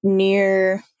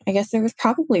I guess it was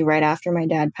probably right after my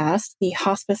dad passed, the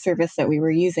hospice service that we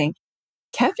were using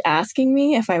kept asking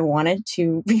me if I wanted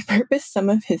to repurpose some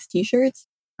of his t-shirts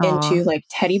into like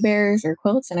teddy bears or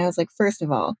quilts. And I was like, first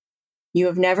of all, you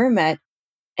have never met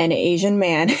an Asian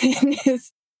man in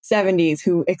his 70s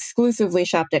who exclusively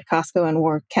shopped at Costco and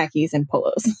wore khakis and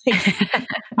polos. Like,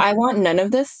 I want none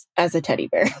of this as a teddy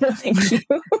bear. Thank you.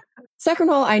 Second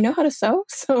of all, I know how to sew.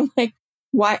 So like,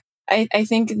 why? I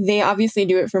think they obviously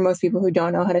do it for most people who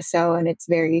don't know how to sew, and it's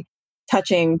very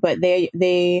touching, but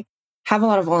they have a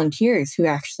lot of volunteers who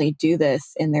actually do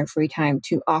this in their free time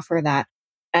to offer that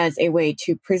as a way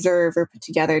to preserve or put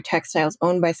together textiles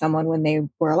owned by someone when they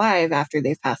were alive after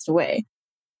they've passed away.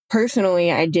 Personally,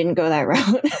 I didn't go that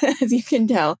route, as you can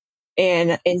tell.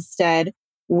 And instead,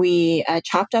 we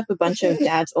chopped up a bunch of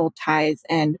dad's old ties,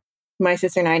 and my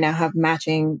sister and I now have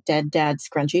matching dead dad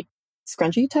scrunchie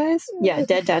ties? Yeah,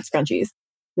 dead dad scrunchies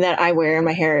that I wear in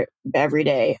my hair every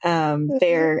day.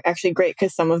 They're actually great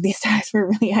because some of these ties were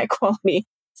really high quality.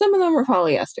 Some of them were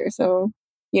polyester. So,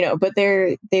 but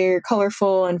they're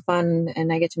colorful and fun,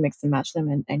 and I get to mix and match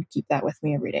them and keep that with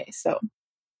me every day. So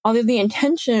although the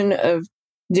intention of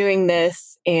doing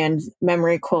this and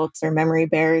memory quilts or memory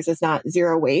bears is not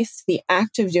zero waste, the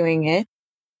act of doing it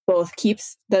both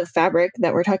keeps the fabric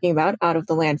that we're talking about out of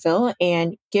the landfill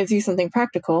and gives you something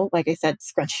practical, like I said,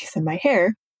 scrunchies in my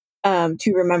hair,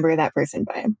 to remember that person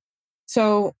by.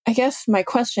 So I guess my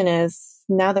question is,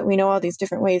 now that we know all these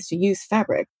different ways to use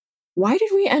fabric, why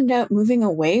did we end up moving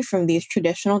away from these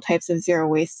traditional types of zero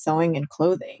waste sewing and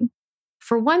clothing?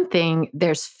 For one thing,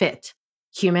 there's fit.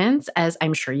 Humans, as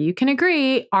I'm sure you can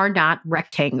agree, are not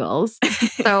rectangles.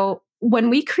 So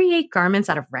when we create garments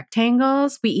out of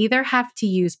rectangles, we either have to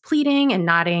use pleating and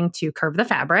knotting to curve the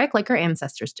fabric like our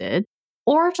ancestors did,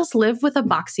 or just live with a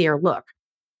boxier look.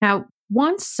 Now,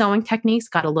 once sewing techniques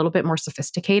got a little bit more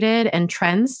sophisticated and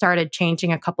trends started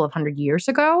changing a couple of 100 years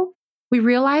ago, we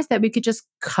realized that we could just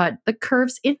cut the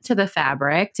curves into the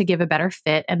fabric to give a better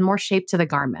fit and more shape to the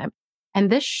garment. And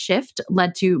this shift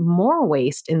led to more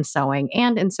waste in sewing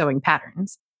and in sewing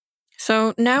patterns.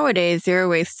 So nowadays, zero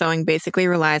waste sewing basically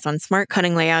relies on smart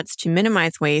cutting layouts to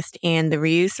minimize waste and the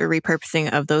reuse or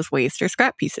repurposing of those waste or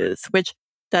scrap pieces, which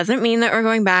doesn't mean that we're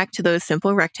going back to those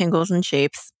simple rectangles and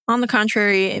shapes. On the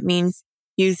contrary, it means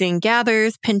using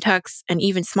gathers, pin tucks, and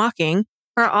even smocking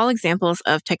are all examples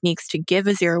of techniques to give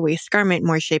a zero waste garment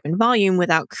more shape and volume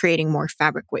without creating more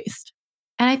fabric waste.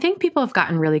 And I think people have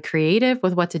gotten really creative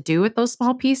with what to do with those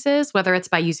small pieces, whether it's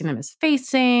by using them as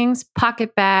facings,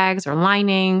 pocket bags, or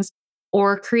linings,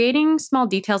 or creating small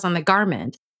details on the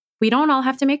garment. We don't all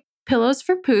have to make pillows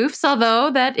for poofs,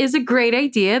 although that is a great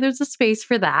idea. There's a space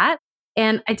for that.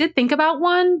 And I did think about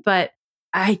one, but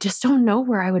I just don't know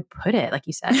where I would put it. Like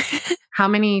you said, how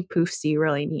many poofs do you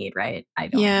really need, right? I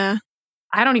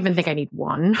don't even think I need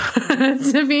one,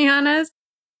 to be honest.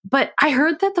 But I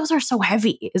heard that those are so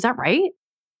heavy. Is that right?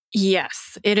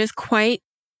 Yes, it is quite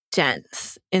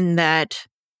dense in that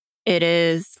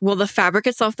the fabric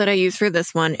itself that I use for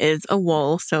this one is a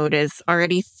wool, so it is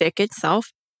already thick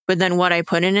itself. But then what I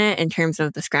put in it in terms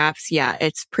of the scraps, yeah,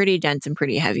 it's pretty dense and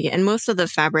pretty heavy. And most of the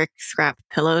fabric scrap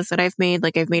pillows that I've made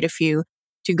a few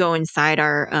to go inside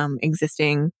our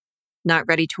existing, not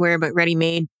ready to wear, but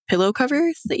ready-made pillow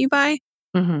covers that you buy.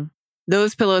 Mm-hmm.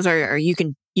 Those pillows are you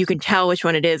can tell which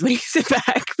one it is when you sit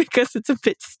back because it's a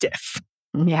bit stiff.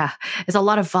 Yeah, it's a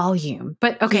lot of volume.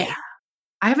 But okay, Yeah.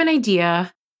 I have an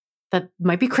idea that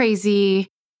might be crazy,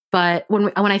 But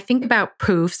when I think about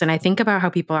poofs and I think about how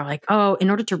people are like, oh, in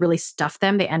order to really stuff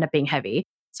them, they end up being heavy.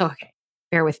 So, okay,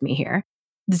 bear with me here.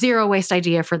 Zero waste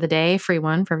idea for the day, free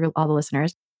one for all the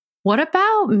listeners. What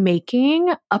about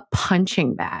making a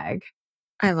punching bag?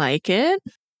 I like it.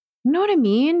 You know what I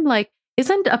mean? Like,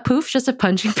 isn't a poof just a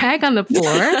punching bag on the floor?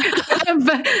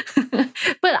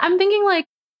 but I'm thinking like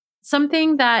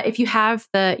something that if you have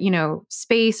the,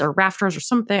 space or rafters or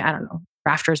something, I don't know,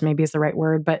 rafters maybe is the right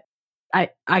word, but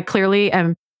I clearly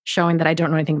am showing that I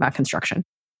don't know anything about construction.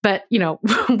 But,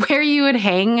 where you would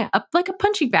hang up like a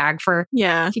punching bag for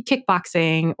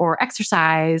kickboxing or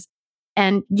exercise.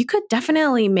 And you could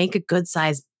definitely make a good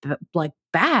size like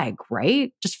bag,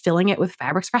 right? Just filling it with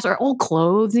fabric scraps or old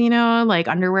clothes, like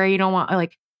underwear you don't want,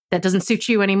 like that doesn't suit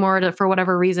you anymore for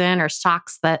whatever reason, or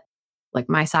socks that like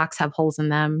my socks have holes in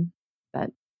them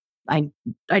that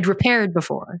I'd repaired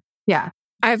before. Yeah.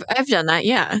 I've done that.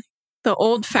 Yeah. The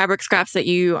old fabric scraps that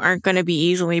you aren't going to be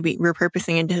easily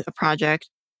repurposing into a project,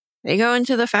 they go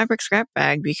into the fabric scrap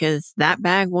bag because that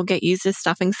bag will get used as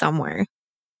stuffing somewhere.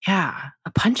 Yeah.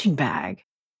 A punching bag.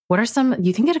 What are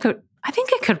you think it could, I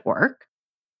think it could work.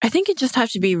 I think it just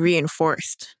has to be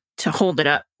reinforced to hold it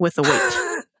up with the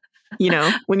weight.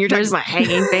 When you're talking about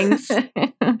hanging things.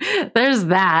 There's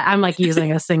that. I'm like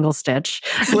using a single stitch,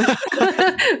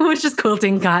 which is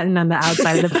quilting cotton on the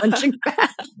outside of the punching bag.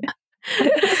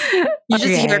 You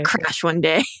just hear a crash one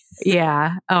day.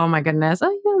 Yeah. Oh my goodness.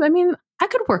 Oh, yeah. I mean, I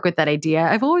could work with that idea.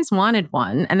 I've always wanted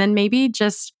one. And then maybe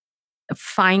just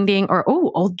finding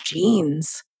old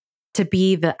jeans to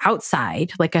be the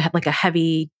outside, like a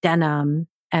heavy denim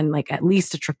and like at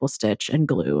least a triple stitch and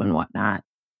glue and whatnot.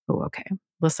 Oh, okay.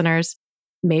 Listeners,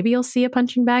 maybe you'll see a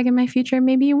punching bag in my future.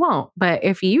 Maybe you won't. But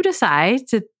if you decide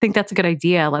to think that's a good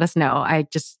idea, let us know.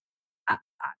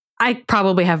 I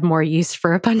probably have more use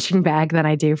for a punching bag than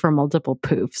I do for multiple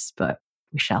poofs, but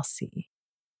we shall see.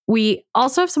 We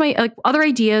also have some other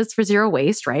ideas for zero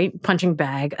waste, right? Punching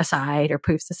bag aside or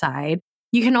poofs aside.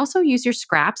 You can also use your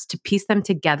scraps to piece them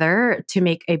together to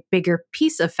make a bigger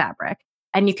piece of fabric.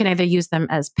 And you can either use them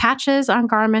as patches on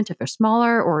garment if they're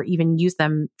smaller, or even use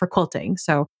them for quilting.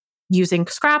 So using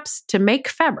scraps to make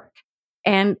fabric.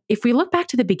 And if we look back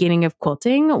to the beginning of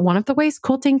quilting, one of the ways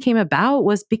quilting came about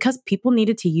was because people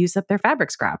needed to use up their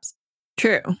fabric scraps.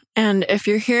 True. And if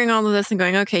you're hearing all of this and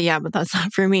going, okay, yeah, but that's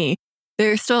not for me,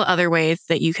 there are still other ways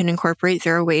that you can incorporate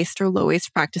zero waste or low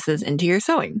waste practices into your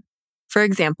sewing. For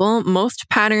example, most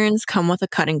patterns come with a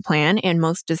cutting plan, and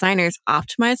most designers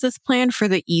optimize this plan for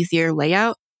the easier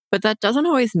layout, but that doesn't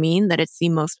always mean that it's the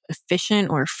most efficient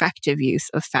or effective use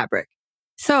of fabric.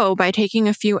 So by taking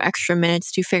a few extra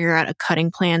minutes to figure out a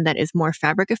cutting plan that is more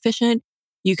fabric efficient,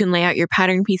 you can lay out your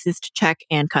pattern pieces to check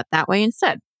and cut that way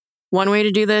instead. One way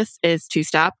to do this is to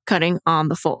stop cutting on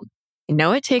the fold. I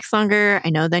know it takes longer. I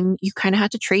know then you kind of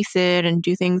have to trace it and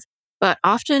do things, but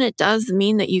often it does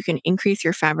mean that you can increase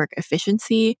your fabric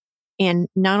efficiency. And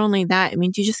not only that, it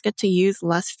means you just get to use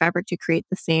less fabric to create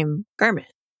the same garment.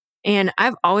 And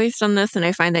I've always done this, and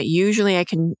I find that usually I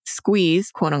can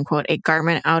squeeze, quote unquote, a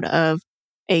garment out of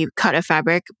a cut of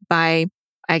fabric by,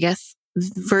 I guess,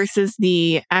 versus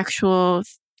the actual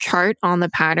chart on the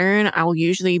pattern. I'll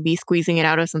usually be squeezing it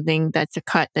out of something that's a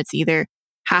cut that's either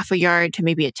half a yard to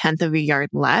maybe a tenth of a yard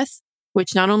less,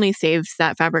 which not only saves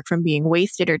that fabric from being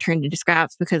wasted or turned into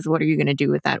scraps, because what are you going to do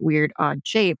with that weird, odd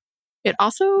shape? It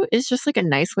also is just like a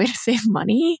nice way to save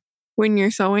money when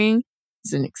you're sewing.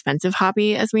 It's an expensive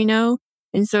hobby, as we know.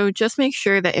 And so just make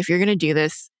sure that if you're going to do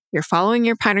this, you're following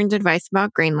your pattern's advice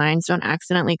about grain lines. Don't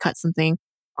accidentally cut something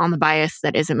on the bias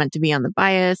that isn't meant to be on the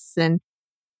bias, and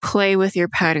play with your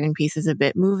pattern pieces a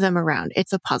bit. Move them around.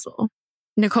 It's a puzzle.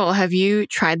 Nicole, have you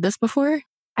tried this before?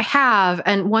 I have.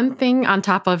 And one thing on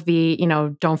top of the,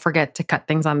 don't forget to cut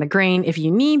things on the grain if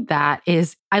you need that,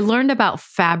 is I learned about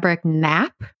fabric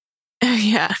nap.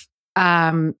 Yeah.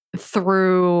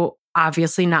 Through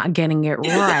obviously not getting it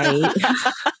right.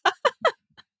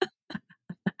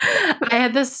 I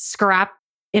had this scrap,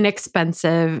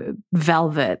 inexpensive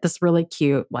velvet, this really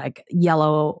cute, like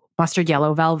mustard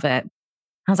yellow velvet.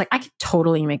 I was like, I could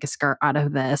totally make a skirt out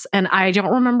of this. And I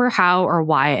don't remember how or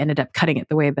why I ended up cutting it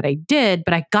the way that I did,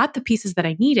 but I got the pieces that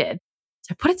I needed.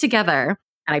 So I put it together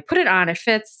and I put it on. It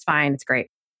fits. It's fine. It's great.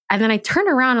 And then I turn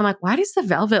around. I'm like, why does the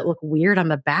velvet look weird on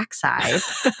the backside?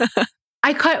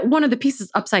 I cut one of the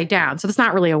pieces upside down. So that's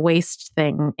not really a waste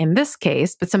thing in this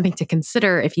case, but something to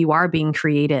consider if you are being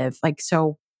creative. Like,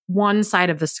 so one side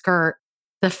of the skirt,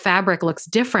 the fabric looks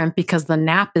different because the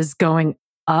nap is going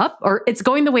up, or it's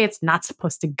going the way it's not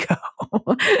supposed to go.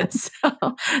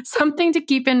 So something to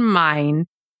keep in mind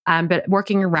But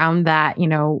working around that,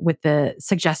 with the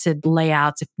suggested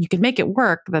layouts, if you could make it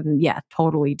work, then yeah,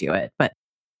 totally do it. But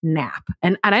nap.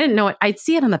 And I didn't know it. I'd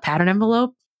see it on the pattern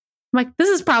envelope. I'm like, this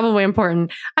is probably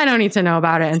important. I don't need to know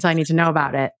about it until I need to know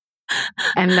about it.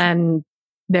 And then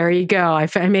there you go.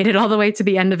 I made it all the way to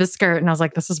the end of his skirt. And I was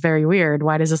like, this is very weird.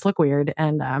 Why does this look weird?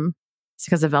 And it's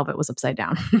because the velvet was upside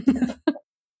down.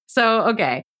 So,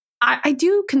 okay. I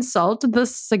do consult the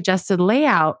suggested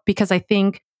layout because I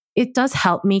think it does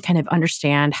help me kind of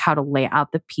understand how to lay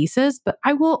out the pieces, but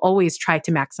I will always try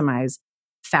to maximize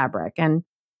fabric. And,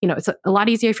 it's a lot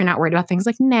easier if you're not worried about things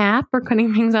like nap or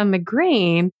cutting things on the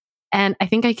grain. And I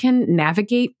think I can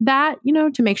navigate that,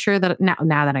 to make sure that now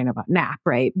that I know about nap,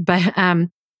 right? But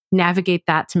navigate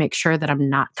that to make sure that I'm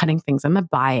not cutting things on the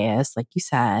bias, like you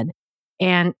said.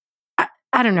 And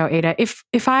I don't know, Ada, if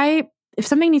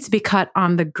something needs to be cut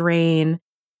on the grain,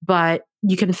 but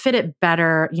you can fit it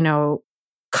better,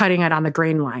 cutting it on the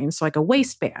grain line. So like a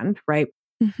waistband, right?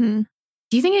 Mm-hmm.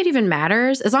 Do you think it even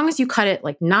matters? As long as you cut it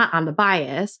like not on the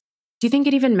bias, do you think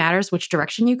it even matters which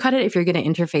direction you cut it if you're going to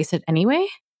interface it anyway?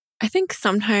 I think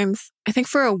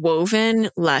for a woven,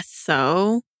 less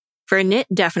so. For a knit,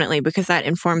 definitely, because that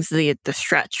informs the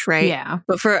stretch, right? Yeah.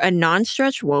 But for a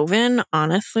non-stretch woven,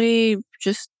 honestly,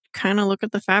 just kind of look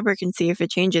at the fabric and see if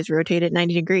it changes, rotate it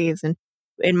 90 degrees. And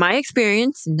in my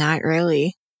experience, not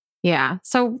really. Yeah.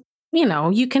 So,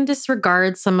 you can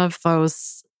disregard some of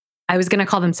those, I was going to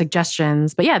call them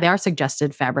suggestions, but yeah, they are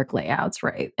suggested fabric layouts,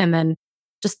 right? And then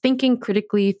just thinking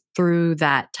critically through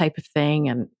that type of thing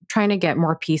and trying to get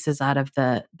more pieces out of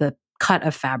the cut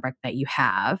of fabric that you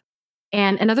have.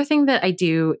 And another thing that I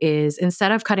do is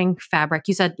instead of cutting fabric,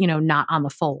 you said, not on the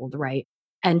fold, right?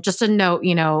 And just a note,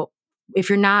 if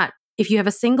you have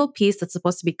a single piece that's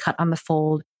supposed to be cut on the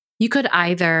fold, you could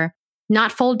either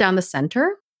not fold down the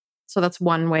center. So that's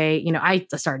one way, I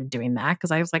started doing that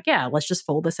because I was like, yeah, let's just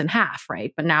fold this in half,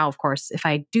 right? But now, of course, if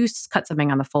I do cut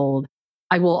something on the fold,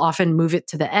 I will often move it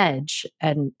to the edge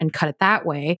and cut it that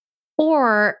way.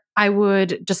 Or I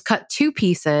would just cut two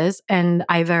pieces and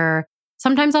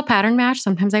sometimes I'll pattern match,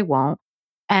 sometimes I won't.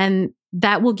 And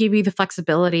that will give you the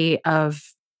flexibility of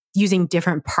using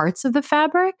different parts of the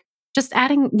fabric.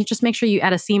 You just make sure you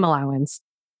add a seam allowance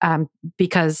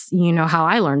because you know how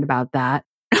I learned about that.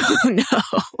 Oh, no.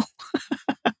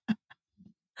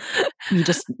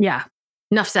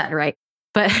 Enough said, right?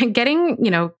 But getting,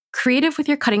 creative with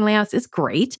your cutting layouts is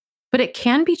great, but it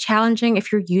can be challenging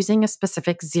if you're using a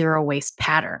specific zero waste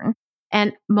pattern.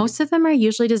 And most of them are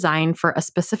usually designed for a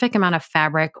specific amount of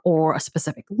fabric or a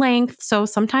specific length. So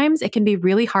sometimes it can be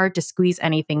really hard to squeeze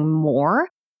anything more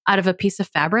out of a piece of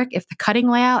fabric if the cutting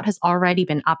layout has already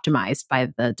been optimized by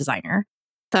the designer.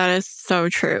 That is so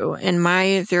true. In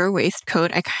my zero waste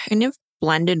coat, I kind of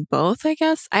blended both, I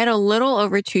guess. I had a little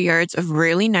over 2 yards of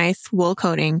really nice wool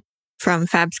coating from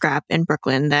Fab Scrap in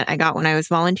Brooklyn that I got when I was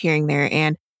volunteering there.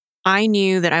 And I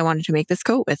knew that I wanted to make this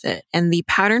coat with it. And the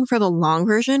pattern for the long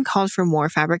version called for more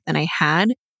fabric than I had.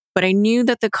 But I knew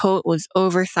that the coat was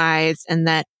oversized and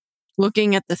that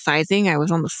looking at the sizing, I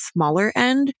was on the smaller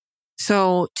end.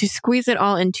 So to squeeze it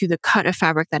all into the cut of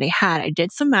fabric that I had, I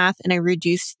did some math and I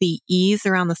reduced the ease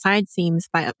around the side seams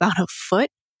by about a foot.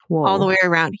 Whoa. All the way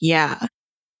around. Yeah.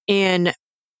 And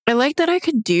I like that I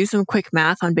could do some quick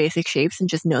math on basic shapes and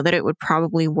just know that it would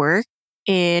probably work.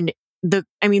 And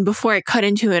before I cut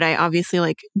into it, I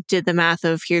obviously did the math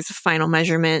of here's the final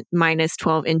measurement minus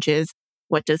 12 inches.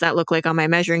 What does that look like on my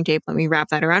measuring tape? Let me wrap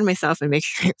that around myself and make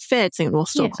sure it fits and it will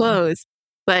still close.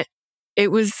 But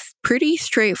it was pretty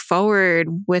straightforward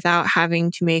without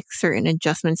having to make certain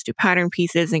adjustments to pattern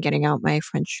pieces and getting out my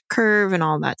French curve and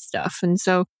all that stuff. And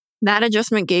so that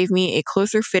adjustment gave me a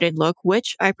closer fitted look,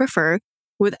 which I prefer,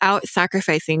 without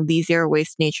sacrificing the zero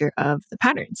waste nature of the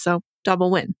pattern. So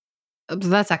double win.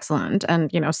 That's excellent.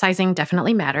 And, sizing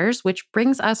definitely matters, which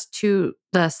brings us to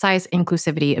the size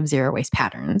inclusivity of zero waste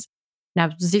patterns.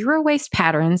 Now, zero waste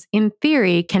patterns, in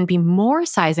theory, can be more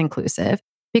size inclusive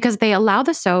because they allow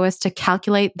the sewist to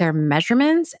calculate their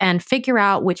measurements and figure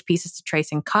out which pieces to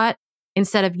trace and cut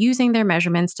instead of using their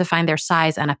measurements to find their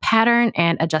size on a pattern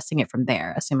and adjusting it from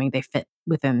there, assuming they fit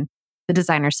within the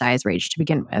designer size range to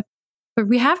begin with. But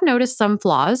we have noticed some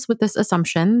flaws with this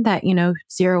assumption that,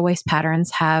 zero waste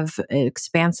patterns have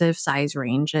expansive size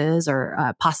ranges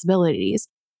or possibilities.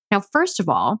 Now, first of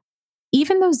all,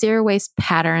 even though zero waste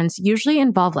patterns usually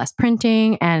involve less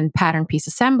printing and pattern piece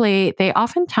assembly, they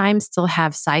oftentimes still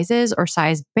have sizes or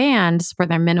size bands for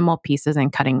their minimal pieces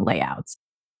and cutting layouts.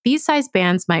 These size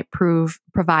bands might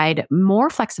provide more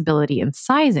flexibility in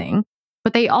sizing,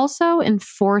 but they also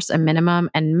enforce a minimum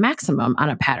and maximum on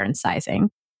a pattern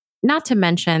sizing. not to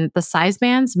mention, the size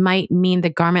bands might mean the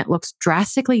garment looks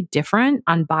drastically different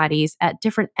on bodies at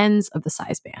different ends of the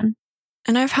size band.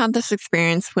 And I've had this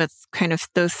experience with kind of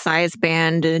those size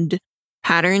banded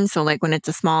patterns. So like when it's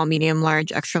a small, medium,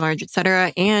 large, extra large,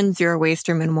 etc., and zero waist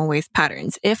or minimal waist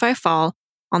patterns. If I fall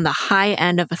on the high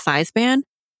end of a size band,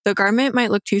 the garment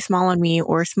might look too small on me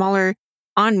or smaller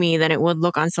on me than it would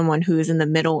look on someone who is in the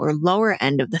middle or lower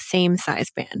end of the same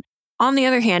size band. On the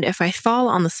other hand, if I fall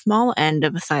on the small end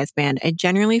of a size band, I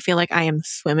generally feel like I am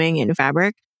swimming in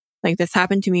fabric. Like this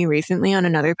happened to me recently on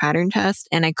another pattern test,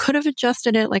 and I could have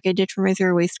adjusted it like I did for my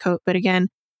zero waist coat. But again,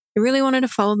 I really wanted to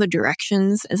follow the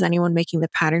directions as anyone making the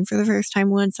pattern for the first time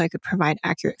would, so I could provide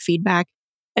accurate feedback.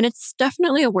 And it's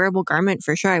definitely a wearable garment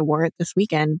for sure. I wore it this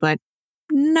weekend, but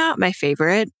not my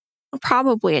favorite. I'll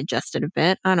probably adjust it a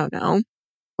bit. I don't know.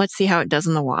 Let's see how it does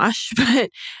in the wash. But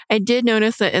I did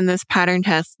notice that in this pattern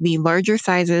test, the larger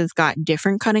sizes got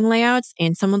different cutting layouts,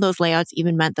 and some of those layouts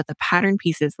even meant that the pattern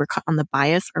pieces were cut on the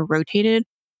bias or rotated,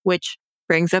 which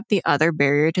brings up the other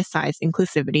barrier to size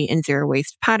inclusivity in zero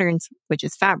waist patterns, which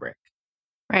is fabric.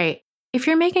 Right. If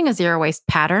you're making a zero waist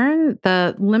pattern,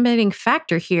 the limiting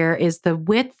factor here is the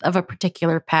width of a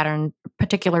particular pattern,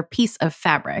 particular piece of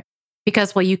fabric.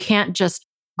 Because, well, you can't just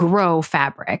grow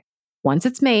fabric. Once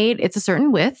it's made, it's a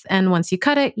certain width. And once you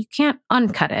cut it, you can't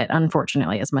uncut it,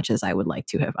 unfortunately, as much as I would like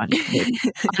to have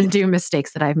undo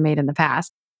mistakes that I've made in the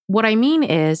past. What I mean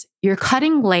is your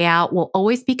cutting layout will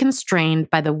always be constrained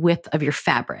by the width of your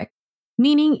fabric,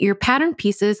 meaning your pattern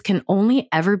pieces can only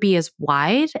ever be as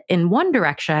wide in one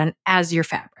direction as your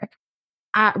fabric.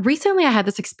 Recently, I had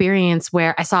this experience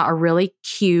where I saw a really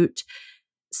cute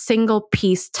single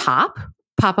piece top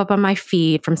pop up on my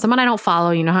feed from someone I don't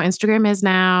follow. You know how Instagram is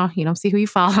now. You don't see who you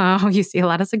follow. You see a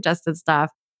lot of suggested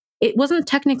stuff. It wasn't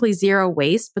technically zero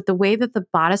waist, but the way that the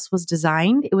bodice was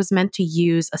designed, it was meant to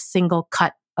use a single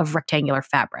cut of rectangular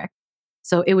fabric.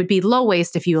 So it would be low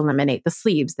waist if you eliminate the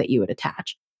sleeves that you would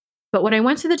attach. But when I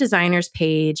went to the designer's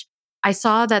page, I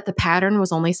saw that the pattern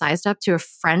was only sized up to a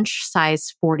French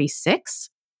size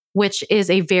 46, which is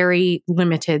a very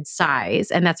limited size.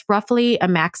 And that's roughly a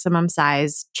maximum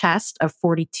size chest of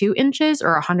 42 inches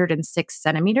or 106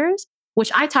 centimeters,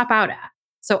 which I top out at.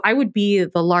 So I would be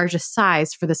the largest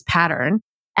size for this pattern.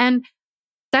 And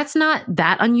that's not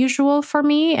that unusual for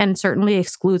me, and certainly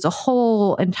excludes a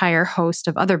whole entire host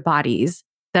of other bodies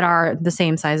that are the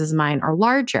same size as mine or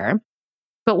larger.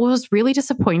 But what was really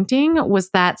disappointing was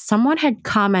that someone had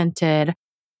commented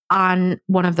on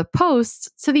one of the posts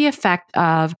to the effect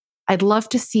of, I'd love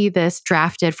to see this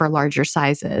drafted for larger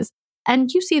sizes. And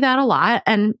you see that a lot.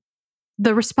 And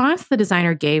the response the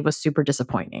designer gave was super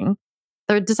disappointing.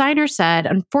 The designer said,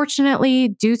 unfortunately,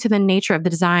 due to the nature of the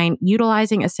design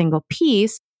utilizing a single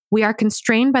piece, we are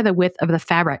constrained by the width of the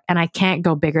fabric, and I can't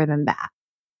go bigger than that.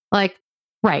 Like,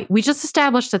 right. We just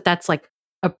established that that's like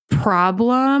a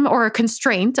problem or a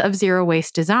constraint of zero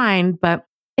waist design, but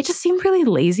it just seemed really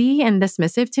lazy and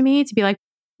dismissive to me to be like,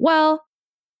 well,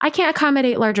 I can't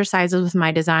accommodate larger sizes with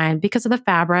my design because of the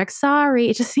fabric. Sorry.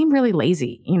 It just seemed really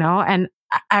lazy, you know? And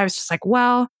I was just like,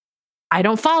 well, I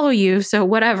don't follow you. So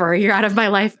whatever, you're out of my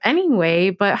life anyway.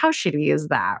 But how shitty is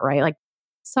that, right? Like,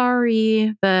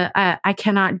 sorry, I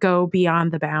cannot go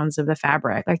beyond the bounds of the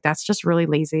fabric. Like, that's just really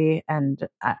lazy. And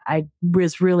I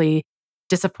was really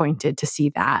disappointed to see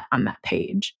that on that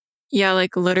page. Yeah,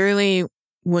 like literally,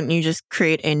 wouldn't you just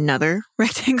create another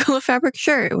rectangle of fabric?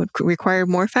 Sure, it would require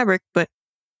more fabric, but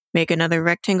make another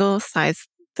rectangle,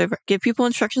 give people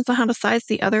instructions on how to size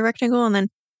the other rectangle and then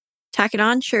tack it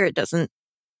on. Sure, it doesn't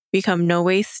become no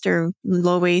waist or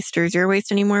low waist or zero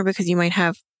waist anymore because you might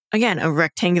have, again, a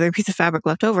rectangular piece of fabric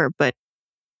left over. But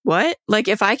what? Like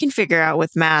if I can figure out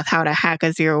with math how to hack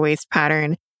a zero waist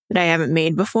pattern that I haven't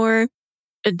made before,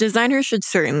 a designer should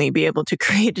certainly be able to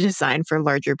create a design for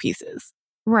larger pieces.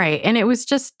 Right. And it was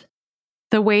just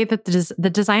the way that the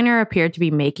designer appeared to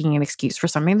be making an excuse for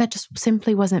something that just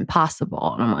simply wasn't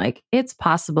possible. And I'm like, it's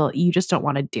possible. You just don't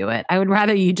want to do it. I would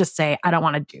rather you just say, I don't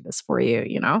want to do this for you,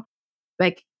 you know?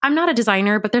 Like, I'm not a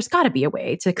designer, but there's got to be a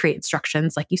way to create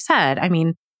instructions, like you said. I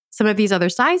mean, some of these other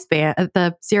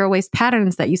the zero waist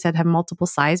patterns that you said have multiple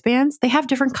size bands, they have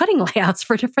different cutting layouts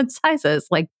for different sizes.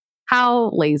 Like, how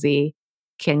lazy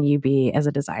can you be as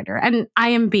a designer? And I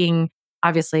am being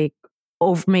obviously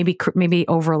maybe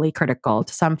overly critical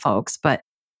to some folks, but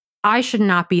I should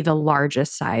not be the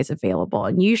largest size available,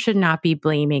 and you should not be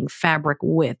blaming fabric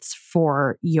widths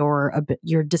for your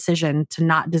decision to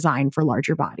not design for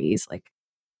larger bodies. Like,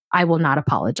 I will not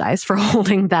apologize for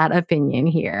holding that opinion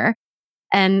here.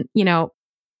 And, you know,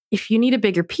 if you need a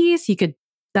bigger piece, you could,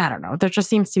 I don't know, there just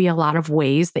seems to be a lot of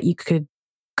ways that you could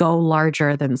go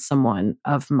larger than someone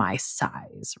of my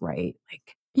size, right?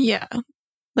 Like, Yeah.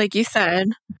 Like you said,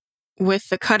 with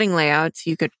the cutting layouts,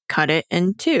 you could cut it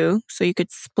in two. So you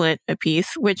could split a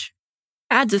piece, which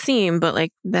adds a seam, but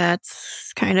like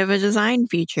that's kind of a design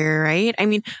feature, right? I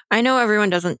mean, I know everyone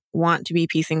doesn't want to be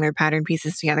piecing their pattern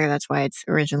pieces together. That's why it's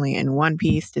originally in one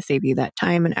piece to save you that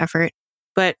time and effort.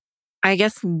 But I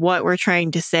guess what we're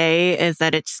trying to say is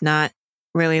that it's not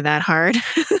really that hard.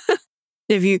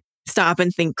 If you stop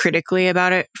and think critically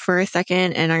about it for a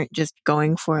second and aren't just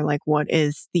going for like what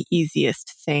is the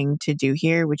easiest thing to do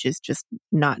here, which is just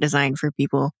not designed for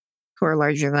people who are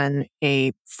larger than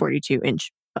a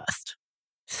 42-inch bust.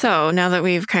 So now that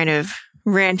we've kind of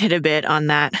ranted a bit on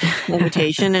that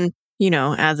limitation and,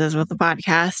 as is with the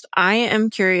podcast, I am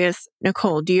curious,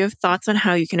 Nicole, do you have thoughts on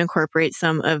how you can incorporate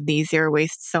some of these zero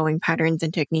waste sewing patterns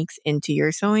and techniques into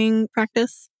your sewing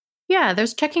practice? yeah,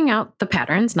 there's checking out the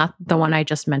patterns, not the one I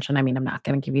just mentioned. I mean, I'm not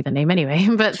going to give you the name anyway,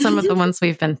 but some of the ones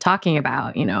we've been talking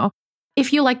about,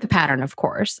 if you like the pattern, of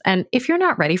course. And if you're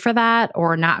not ready for that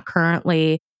or not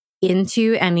currently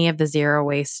into any of the zero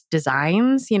waste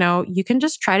designs, you can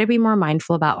just try to be more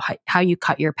mindful about how you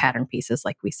cut your pattern pieces,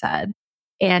 like we said.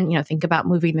 And, think about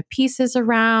moving the pieces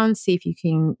around, see if you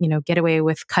can, get away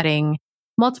with cutting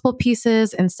multiple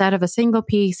pieces instead of a single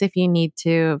piece if you need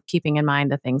to, keeping in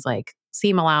mind the things like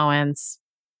seam allowance,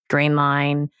 grain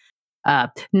line,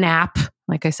 nap,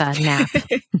 like I said, nap.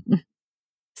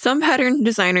 Some pattern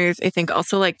designers, I think,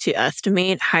 also like to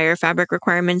estimate higher fabric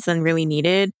requirements than really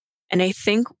needed. And I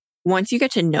think once you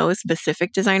get to know a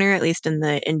specific designer, at least in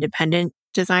the independent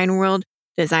design world,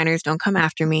 designers don't come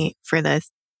after me for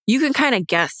this. You can kind of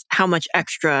guess how much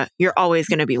extra you're always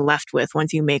going to be left with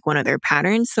once you make one of their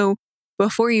patterns. So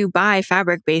before you buy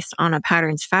fabric based on a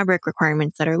pattern's fabric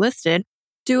requirements that are listed,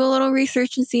 do a little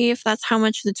research and see if that's how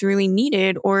much that's really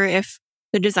needed or if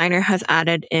the designer has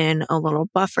added in a little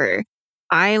buffer.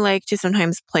 I like to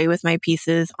sometimes play with my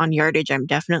pieces on yardage I'm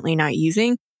definitely not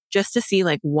using just to see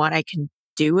like what I can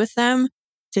do with them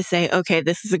to say, okay,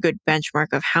 this is a good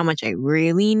benchmark of how much I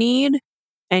really need.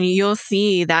 And you'll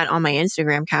see that on my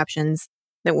Instagram captions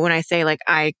that when I say like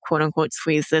I quote unquote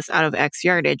squeeze this out of X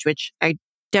yardage, which I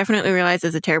definitely realize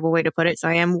is a terrible way to put it. So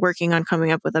I am working on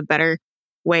coming up with a better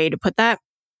way to put that.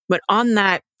 But on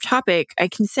that topic, I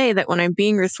can say that when I'm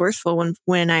being resourceful,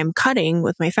 when I'm cutting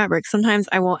with my fabric, sometimes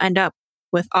I will end up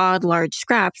with odd large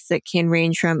scraps that can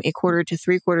range from 1/4 to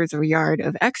 3/4 of a yard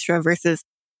of extra versus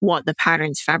what the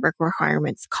pattern's fabric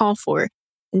requirements call for.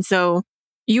 And so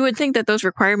you would think that those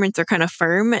requirements are kind of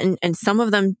firm, and some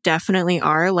of them definitely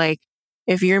are. Like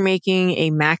if you're making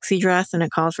a maxi dress and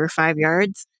it calls for 5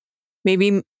 yards,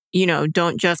 maybe,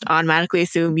 don't just automatically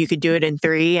assume you could do it in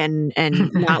 3 and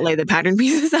not lay the pattern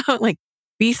pieces out. Like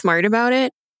be smart about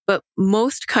it. But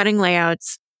most cutting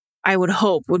layouts, I would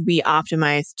hope, would be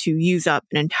optimized to use up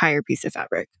an entire piece of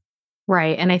fabric.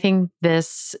 Right. And I think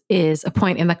this is a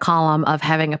point in the column of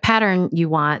having a pattern you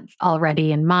want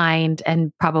already in mind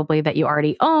and probably that you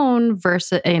already own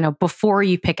versus, before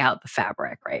you pick out the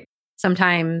fabric, right?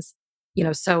 Sometimes,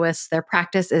 sewists, their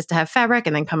practice is to have fabric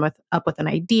and then come up with an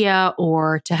idea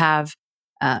or to have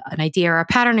an idea or a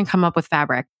pattern and come up with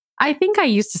fabric. I think I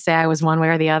used to say I was one way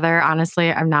or the other.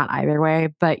 Honestly, I'm not either way.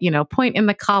 But, point in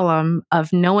the column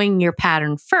of knowing your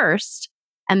pattern first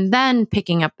and then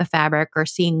picking up the fabric or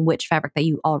seeing which fabric that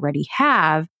you already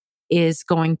have that's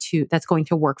going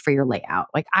to work for your layout.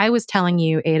 Like I was telling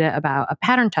you, Ada, about a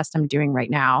pattern test I'm doing right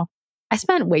now. I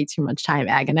spent way too much time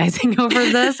agonizing over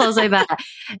this. I'll say that.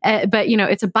 But,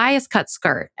 it's a bias cut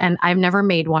skirt and I've never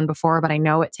made one before, but I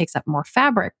know it takes up more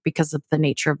fabric because of the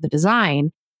nature of the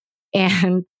design.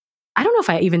 And I don't know if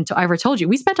I even ever told you,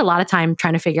 we spent a lot of time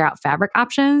trying to figure out fabric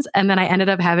options. And then I ended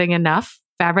up having enough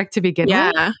fabric to begin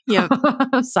with. Yeah.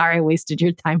 Sorry, I wasted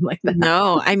your time like that.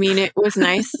 No, I mean, it was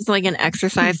nice. It's like an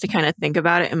exercise to kind of think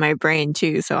about it in my brain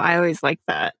too. So I always like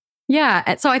that. Yeah.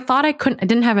 And so I thought I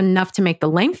didn't have enough to make the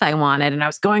length I wanted. And I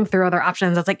was going through other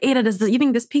options. I was like, Ada, you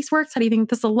think this piece works? How do you think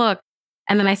this will look?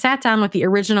 And then I sat down with the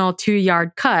original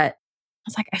 2-yard cut. I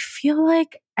was like,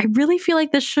 I really feel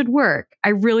like this should work. I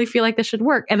really feel like this should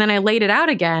work. And then I laid it out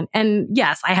again. And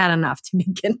yes, I had enough to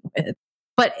begin with.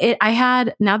 But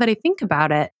now that I think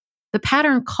about it, the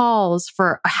pattern calls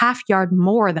for a 1/2 yard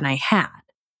more than I had.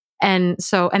 And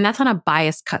that's on a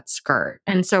bias cut skirt.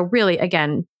 And so really,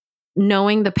 again,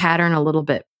 knowing the pattern a little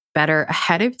bit better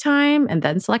ahead of time and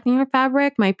then selecting your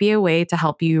fabric might be a way to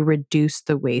help you reduce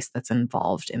the waste that's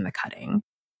involved in the cutting.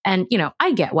 And,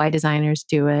 I get why designers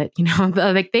do it.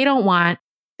 Like they don't want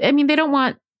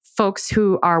folks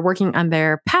who are working on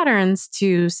their patterns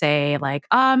to say like,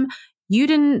 you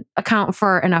didn't account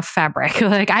for enough fabric.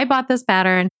 Like I bought this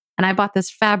pattern And I bought this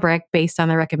fabric based on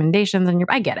the recommendations. And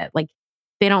I get it. Like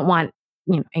they don't want,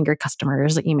 angry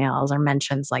customers, emails or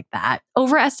mentions like that.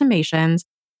 Overestimations,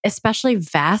 especially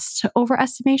vast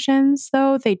overestimations,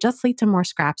 though, they just lead to more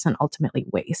scraps and ultimately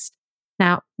waste.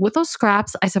 Now, with those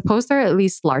scraps, I suppose they're at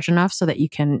least large enough so that you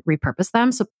can repurpose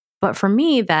them. So, but for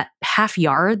me, that half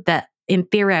yard that in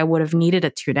theory I would have needed a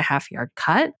 2.5 yard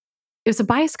cut, it was a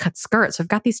bias cut skirt. So I've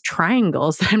got these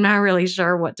triangles that I'm not really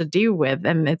sure what to do with.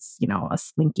 And it's, a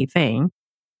slinky thing.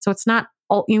 So it's not,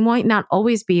 you might not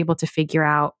always be able to figure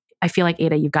out. I feel like,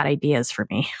 Ada, you've got ideas for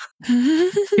me.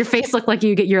 Your face looked like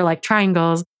you get your like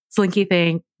triangles, slinky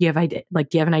thing. You have idea, do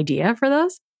you have an idea for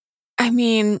those? I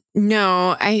mean,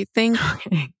 no, I think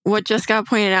what just got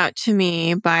pointed out to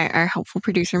me by our helpful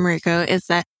producer, Mariko, is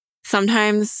that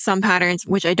sometimes some patterns,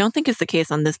 which I don't think is the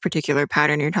case on this particular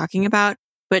pattern you're talking about,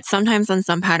 but sometimes on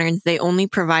some patterns, they only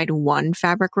provide one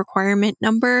fabric requirement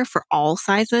number for all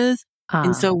sizes.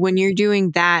 And so when you're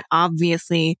doing that,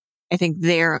 obviously, I think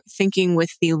they're thinking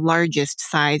with the largest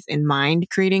size in mind,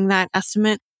 creating that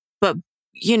estimate. But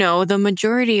the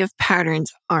majority of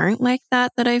patterns aren't like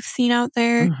that I've seen out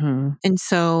there. Mm-hmm. And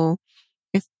so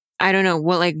I don't know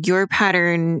what, like your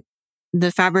pattern,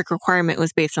 the fabric requirement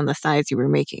was based on the size you were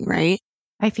making, right?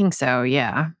 I think so.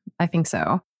 Yeah, I think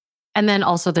so. And then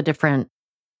also the different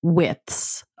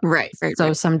widths. Right.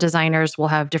 So some designers will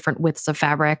have different widths of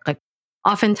fabric. Like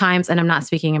oftentimes, and I'm not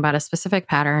speaking about a specific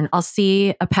pattern, I'll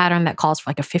see a pattern that calls for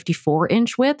like a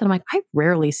 54-inch width. And I'm like, I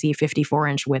rarely see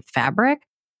 54-inch width fabric.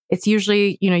 It's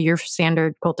usually, your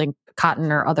standard quilting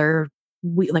cotton or other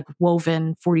like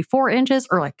woven 44 inches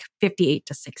or like 58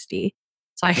 to 60.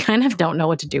 So I kind of don't know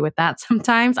what to do with that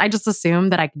sometimes. I just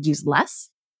assume that I could use less.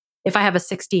 If I have a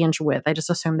 60-inch width, I just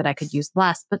assume that I could use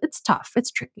less, but it's tough.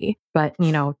 It's tricky. But,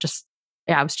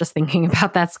 I was just thinking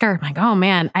about that skirt. I'm like, oh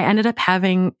man, I ended up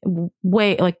having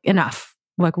way like enough,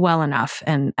 like well enough.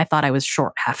 And I thought I was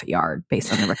short half a yard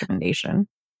based on the recommendation.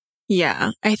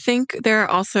 Yeah, I think there are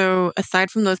also,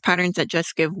 aside from those patterns that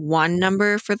just give one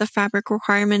number for the fabric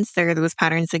requirements, there are those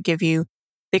patterns that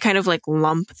they kind of like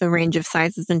lump the range of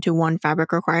sizes into one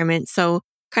fabric requirement. So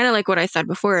kind of like what I said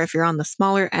before, if you're on the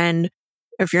smaller end,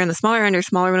 or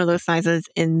smaller one of those sizes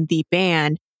in the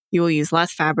band, you will use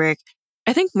less fabric.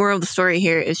 I think moral of the story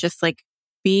here is just like,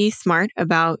 be smart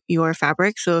about your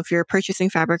fabric. So if you're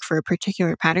purchasing fabric for a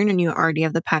particular pattern and you already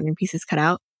have the pattern pieces cut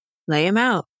out, lay them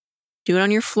out. Do it on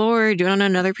your floor, do it on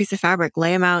another piece of fabric,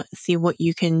 lay them out, see what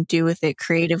you can do with it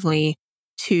creatively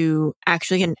to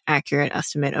actually get an accurate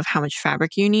estimate of how much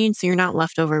fabric you need so you're not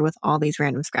left over with all these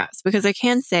random scraps. Because I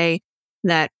can say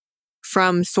that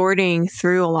from sorting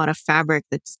through a lot of fabric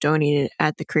that's donated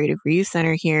at the Creative Reuse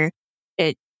Center here,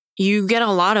 you get a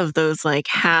lot of those like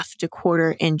half to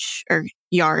quarter inch or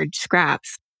yard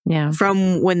scraps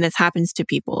from when this happens to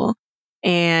people.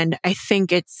 And I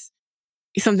think it's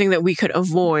something that we could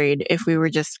avoid if we were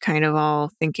just kind of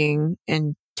all thinking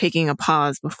and taking a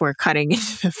pause before cutting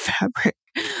into the fabric,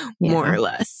 more or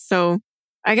less. So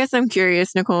I guess I'm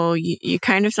curious, Nicole, you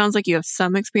kind of sounds like you have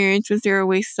some experience with zero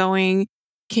waste sewing.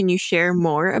 Can you share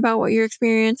more about what your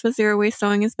experience with zero waste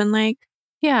sewing has been like?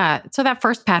 Yeah. So that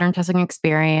first pattern testing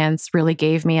experience really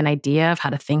gave me an idea of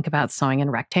how to think about sewing in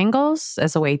rectangles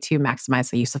as a way to maximize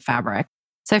the use of fabric.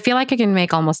 So I feel like I can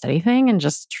make almost anything and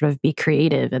just sort of be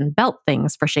creative and belt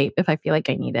things for shape if I feel like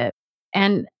I need it.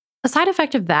 And a side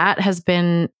effect of that has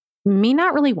been me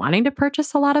not really wanting to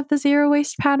purchase a lot of the zero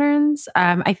waste patterns.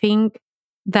 I think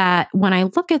that when I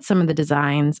look at some of the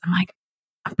designs, I'm like,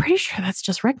 I'm pretty sure that's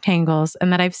just rectangles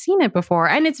and that I've seen it before.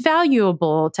 And it's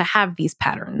valuable to have these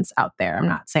patterns out there. I'm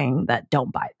not saying that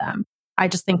don't buy them. I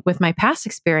just think with my past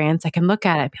experience, I can look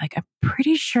at it and be like, I'm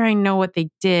pretty sure I know what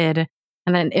they did.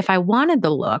 And then if I wanted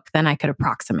the look, then I could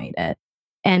approximate it.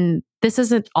 And this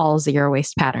isn't all zero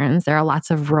waste patterns. There are lots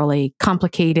of really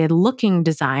complicated looking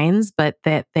designs, but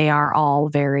that they are all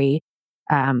very,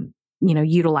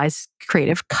 utilize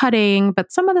creative cutting.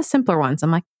 But some of the simpler ones,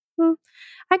 I'm like,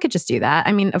 I could just do that.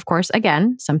 I mean, of course,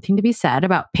 again, something to be said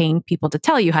about paying people to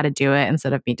tell you how to do it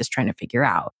instead of me just trying to figure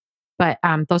out. But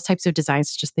those types of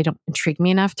designs, they don't intrigue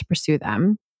me enough to pursue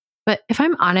them. But if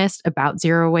I'm honest about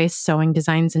zero waste sewing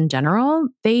designs in general,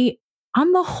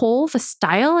 on the whole, the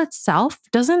style itself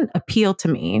doesn't appeal to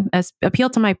me, appeal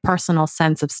to my personal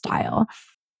sense of style.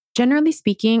 Generally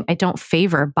speaking, I don't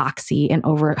favor boxy and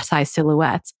oversized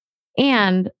silhouettes.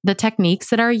 And the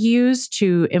techniques that are used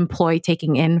to employ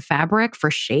taking in fabric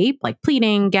for shape, like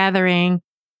pleating, gathering,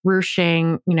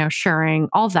 ruching, shirring,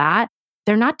 all that,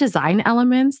 they're not design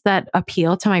elements that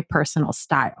appeal to my personal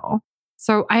style.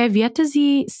 So I have yet to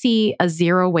see a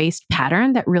zero waste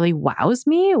pattern that really wows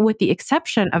me, with the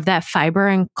exception of that Fiber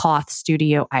and Cloth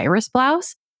Studio Iris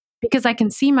blouse. because I can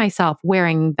see myself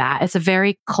wearing that. It's a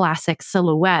very classic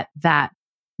silhouette that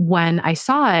when I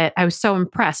saw it, I was so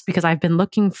impressed because I've been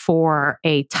looking for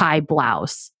a tie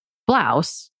blouse,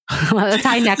 a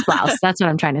tie neck blouse. That's what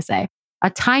I'm trying to say. A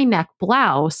tie neck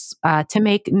blouse to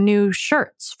make new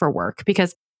shirts for work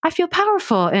because I feel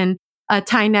powerful in a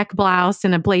tie neck blouse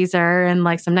and a blazer and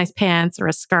like some nice pants or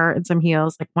a skirt and some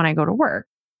heels, like when I go to work.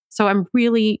 So I'm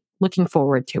really looking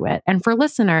forward to it. And for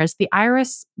listeners, the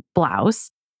Iris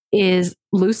blouse is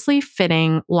loosely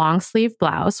fitting long sleeve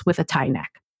blouse with a tie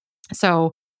neck.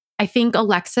 So I think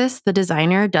Alexis, the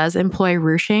designer, does employ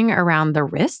ruching around the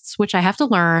wrists, which I have to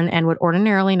learn and would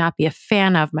ordinarily not be a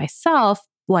fan of myself,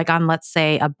 like on, let's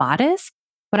say, a bodice.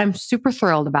 But I'm super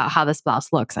thrilled about how this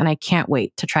blouse looks, and I can't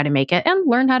wait to try to make it and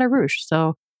learn how to ruche.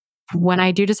 So when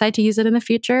I do decide to use it in the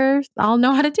future, I'll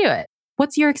know how to do it.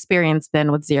 What's your experience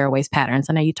been with zero waste patterns?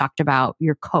 I know you talked about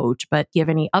your coach, but do you have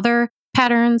any other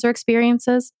patterns or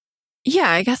experiences? Yeah,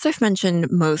 I guess I've mentioned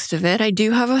most of it. I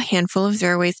do have a handful of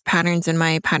zero waste patterns in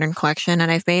my pattern collection,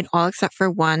 and I've made all except for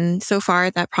one so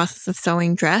far, that process of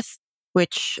sewing dress,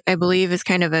 which I believe is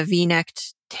kind of a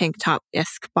V-necked tank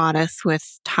top-esque bodice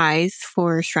with ties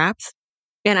for straps.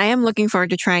 And I am looking forward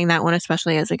to trying that one,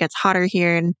 especially as it gets hotter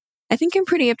here. And I think I'm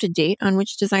pretty up to date on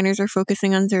which designers are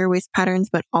focusing on zero waste patterns,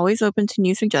 but always open to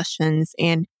new suggestions.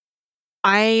 And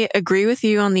I agree with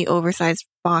you on the oversized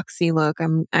boxy look.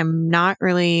 I'm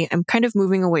kind of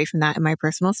moving away from that in my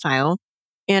personal style.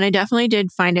 And I definitely did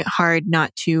find it hard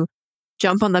not to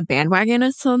jump on the bandwagon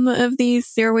of some of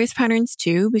these zero waste patterns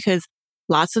too, because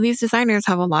lots of these designers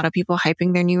have a lot of people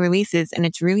hyping their new releases, and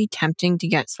it's really tempting to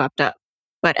get swept up.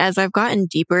 But as I've gotten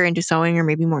deeper into sewing, or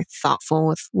maybe more thoughtful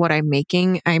with what I'm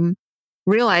making, I'm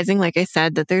realizing, like I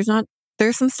said, that there's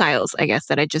some styles, I guess,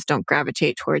 that I just don't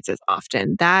gravitate towards as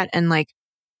often. That, and like,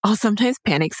 I'll sometimes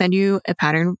panic send you a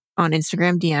pattern on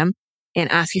Instagram DM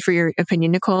and ask you for your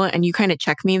opinion, Nicole, and you kind of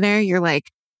check me there. You're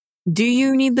like, do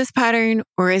you need this pattern?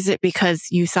 Or is it because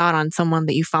you saw it on someone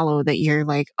that you follow that you're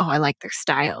like, oh, I like their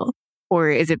style? Or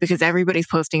is it because everybody's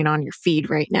posting it on your feed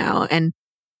right now? And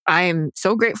I am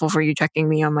so grateful for you checking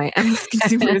me on my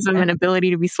consumerism and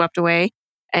ability to be swept away.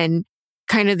 And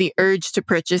kind of the urge to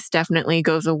purchase definitely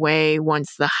goes away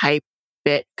once the hype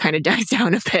bit kind of dies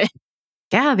down a bit.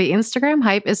 Yeah, the Instagram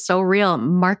hype is so real.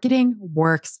 Marketing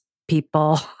works,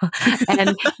 people.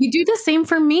 And you do the same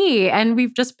for me. And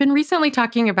we've just been recently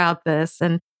talking about this,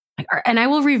 and I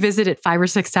will revisit it 5 or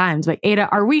 6 times. Like, Ada,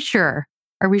 are we sure?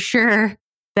 Are we sure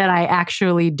that I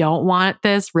actually don't want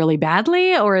this really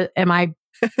badly? Or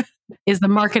is the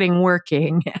marketing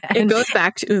working? It goes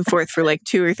back and forth for like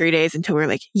 2 or 3 days until we're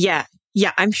like, yeah,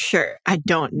 I'm sure I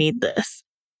don't need this.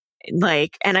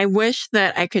 Like, and I wish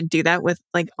that I could do that with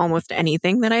like almost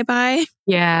anything that I buy.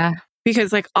 Yeah.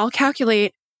 Because like I'll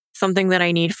calculate something that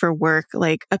I need for work,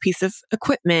 like a piece of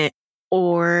equipment,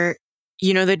 or,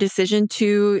 the decision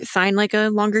to sign like a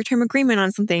longer term agreement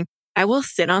on something. I will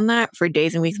sit on that for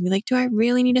days and weeks and be like, do I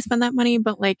really need to spend that money?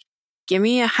 But like, give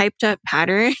me a hyped up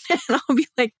pattern and I'll be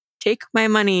like, take my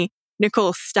money,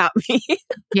 Nicole, stop me.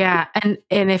 Yeah. And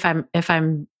if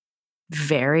I'm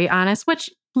very honest, which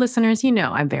listeners,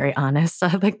 I'm very honest.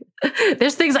 Like,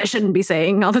 there's things I shouldn't be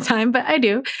saying all the time, but I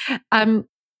do.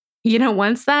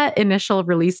 Once that initial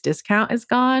release discount is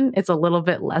gone, it's a little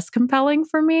bit less compelling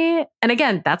for me. And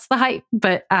again, that's the hype.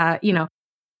 But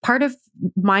part of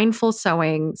mindful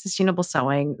sewing, sustainable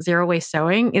sewing, zero waste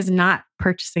sewing is not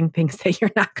purchasing things that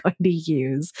you're not going to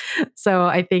use. So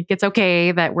I think it's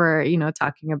okay that we're,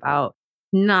 talking about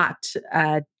not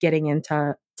getting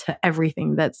into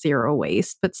everything that's zero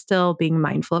waste, but still being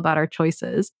mindful about our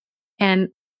choices. And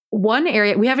one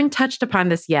area, we haven't touched upon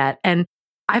this yet, and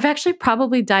I've actually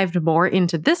probably dived more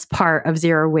into this part of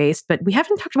zero waste, but we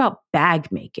haven't talked about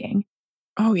bag making.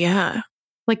 Oh, yeah.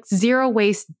 Like zero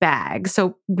waste bags.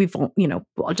 So we've,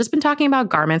 just been talking about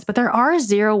garments, but there are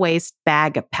zero waste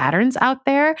bag patterns out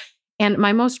there. And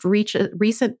my most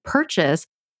recent purchase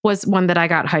was one that I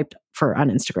got hyped for on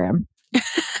Instagram.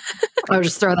 I'll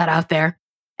just throw that out there.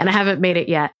 And I haven't made it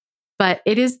yet. But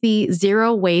it is the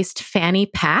Zero Waste Fanny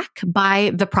Pack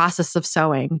by The Process of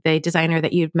Sewing, the designer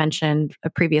that you've mentioned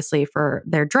previously for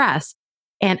their dress.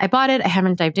 And I bought it. I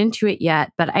haven't dived into it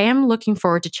yet, but I am looking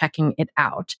forward to checking it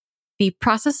out. The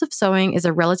Process of Sewing is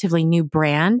a relatively new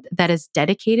brand that is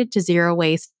dedicated to zero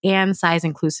waste and size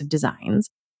inclusive designs.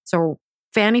 So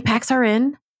fanny packs are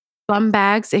in, bum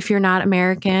bags if you're not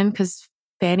American, because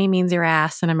fanny means your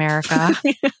ass in America.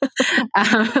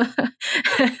 I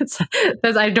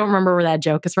don't remember where that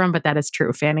joke is from, but that is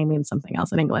true. Fanny means something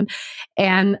else in England.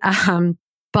 And,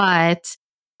 but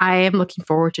I am looking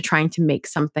forward to trying to make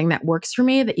something that works for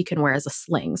me that you can wear as a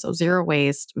sling. So zero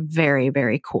waste, very,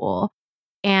 very cool.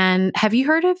 And have you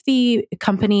heard of the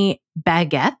company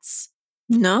Baguettes?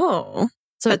 No.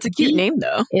 So That's it's a cute name,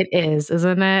 though. It is,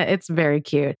 isn't it? It's very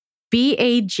cute.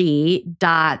 BAG.UETTES,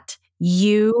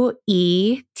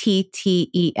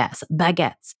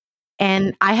 Baguettes.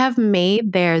 And I have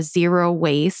made their zero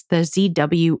waste, the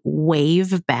ZW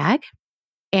Wave bag.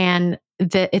 And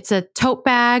it's a tote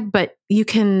bag, but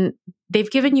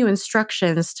they've given you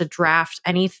instructions to draft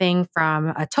anything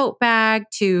from a tote bag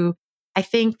to, I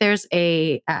think there's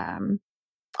a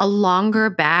longer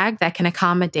bag that can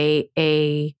accommodate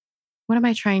what am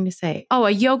I trying to say? Oh,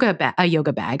 a yoga bag, a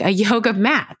yoga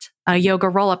mat, a yoga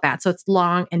roll-up mat. So it's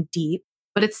long and deep,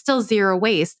 but it's still zero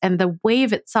waste. And the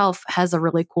wave itself has a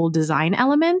really cool design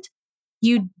element.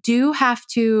 You do have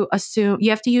to you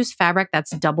have to use fabric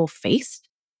that's double-faced.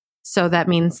 So that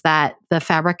means that the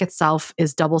fabric itself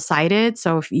is double-sided.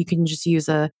 So if you can just use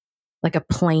a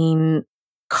plain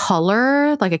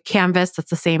color, like a canvas that's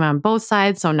the same on both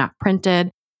sides, so not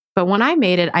printed. But when I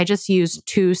made it, I just used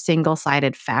 2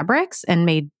 single-sided fabrics and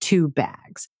made 2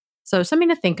 bags. So something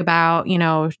to think about,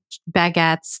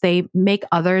 Baguettes, they make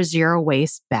other zero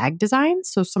waste bag designs.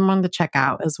 So someone to check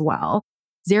out as well.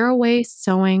 Zero waste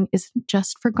sewing isn't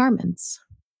just for garments.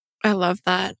 I love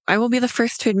that. I will be the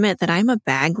first to admit that I'm a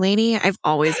bag lady. I've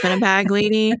always been a bag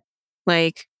lady.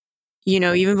 Like,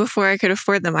 even before I could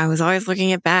afford them, I was always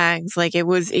looking at bags. Like it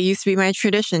used to be my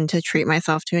tradition to treat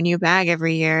myself to a new bag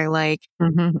every year. Like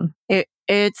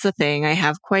it's a thing. I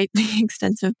have quite the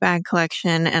extensive bag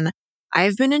collection, and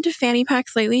I've been into fanny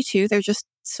packs lately too. They're just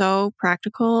so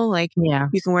practical. Like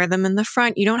you can wear them in the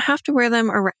front. You don't have to wear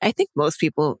them. I think most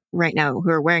people right now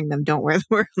who are wearing them don't wear them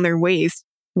around their waist.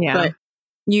 Yeah. But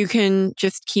you can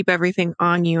just keep everything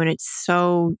on you, and it's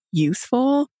so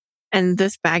useful. And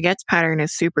this baguettes pattern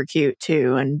is super cute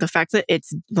too. And the fact that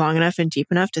it's long enough and deep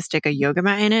enough to stick a yoga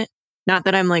mat in it. Not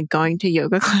that I'm like going to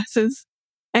yoga classes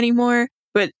anymore,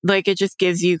 but like it just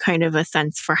gives you kind of a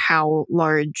sense for how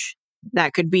large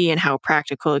that could be and how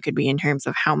practical it could be in terms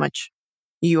of how much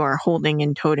you are holding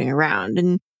and toting around.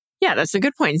 And yeah, that's a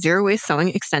good point. Zero waste sewing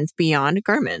extends beyond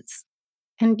garments.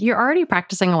 And you're already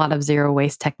practicing a lot of zero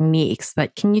waste techniques,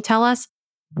 but can you tell us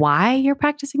why you're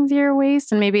practicing zero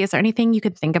waste? And maybe is there anything you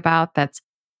could think about that's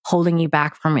holding you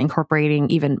back from incorporating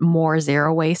even more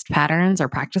zero waste patterns or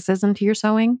practices into your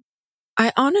sewing?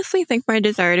 I honestly think my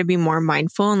desire to be more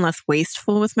mindful and less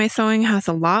wasteful with my sewing has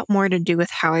a lot more to do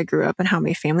with how I grew up and how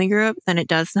my family grew up than it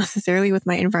does necessarily with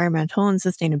my environmental and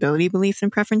sustainability beliefs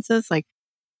and preferences. Like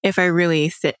if I really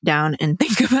sit down and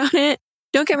think about it,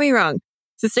 don't get me wrong.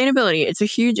 Sustainability, it's a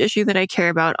huge issue that I care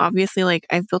about. Obviously, like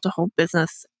I've built a whole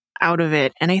business out of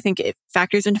it. And I think it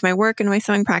factors into my work and my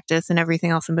sewing practice and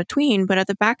everything else in between. But at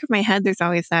the back of my head, there's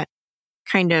always that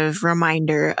kind of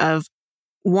reminder of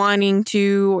wanting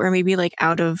to, or maybe like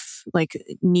out of like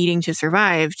needing to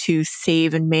survive, to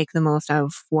save and make the most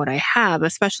of what I have,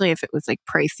 especially if it was like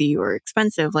pricey or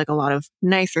expensive, like a lot of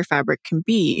nicer fabric can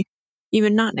be,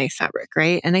 even not nice fabric,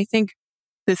 right? And I think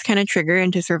this kind of trigger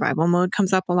into survival mode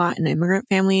comes up a lot in immigrant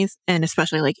families, and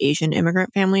especially like Asian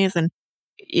immigrant families. And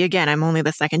again, I'm only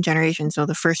the second generation, so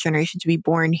the first generation to be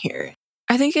born here.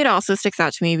 I think it also sticks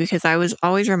out to me because I was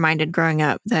always reminded growing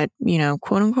up that,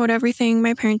 quote unquote, everything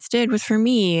my parents did was for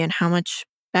me and how much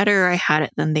better I had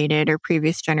it than they did or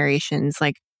previous generations.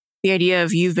 Like the idea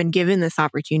of you've been given this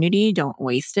opportunity, don't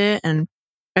waste it. And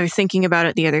I was thinking about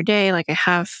it the other day. Like I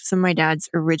have some of my dad's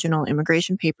original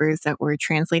immigration papers that were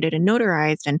translated and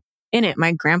notarized. And in it,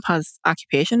 my grandpa's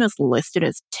occupation is listed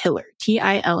as tiller,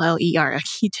 Tiller.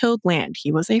 He tilled land.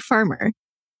 He was a farmer.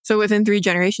 So within 3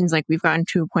 generations, like we've gotten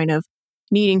to a point of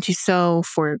needing to sew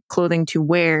for clothing to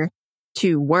wear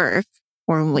to work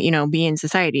or, be in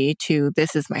society to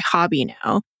this is my hobby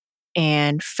now.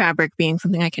 And fabric being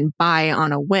something I can buy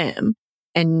on a whim,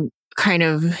 and kind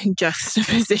of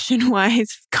juxtaposition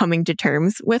wise coming to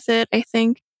terms with it, I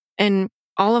think. And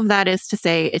all of that is to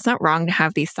say it's not wrong to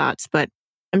have these thoughts, but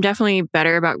I'm definitely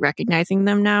better about recognizing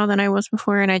them now than I was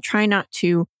before. And I try not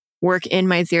to work in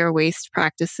my zero waste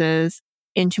practices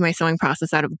into my sewing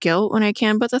process out of guilt when I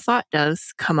can, but the thought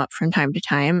does come up from time to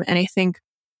time. And I think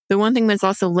the one thing that's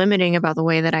also limiting about the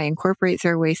way that I incorporate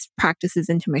zero waste practices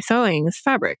into my sewing is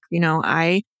fabric.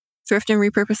 I thrift and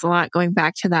repurpose a lot, going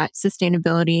back to that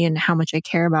sustainability and how much I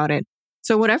care about it.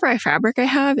 So whatever fabric I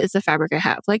have is the fabric I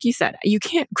have. Like you said, you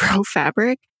can't grow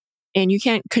fabric and you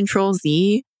can't control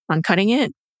Z on cutting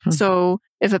it. So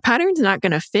if a pattern's not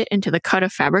going to fit into the cut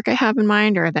of fabric I have in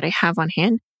mind or that I have on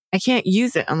hand, I can't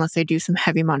use it unless I do some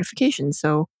heavy modifications.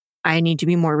 So I need to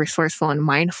be more resourceful and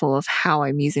mindful of how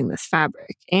I'm using this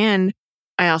fabric. And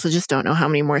I also just don't know how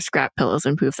many more scrap pillows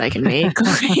and poofs I can make.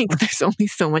 Like, there's only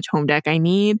so much home deck I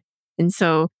need. And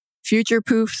so future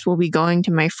poofs will be going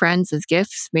to my friends as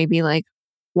gifts, maybe like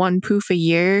one poof a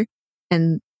year.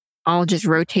 And I'll just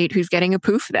rotate who's getting a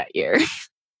poof that year.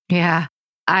 Yeah.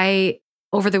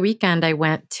 Over the weekend, I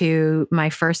went to my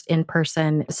first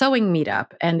in-person sewing meetup,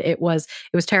 and it was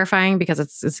terrifying because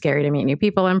it's scary to meet new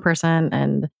people in person,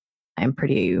 and I'm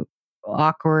pretty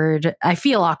awkward. I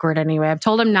feel awkward anyway. I've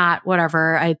told him not,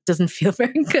 whatever. It doesn't feel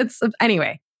very good. So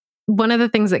anyway, one of the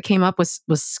things that came up was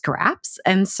scraps.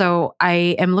 And so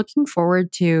I am looking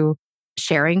forward to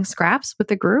sharing scraps with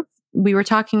the group. We were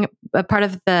talking, a part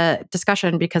of the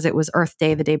discussion, because it was Earth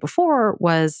Day the day before,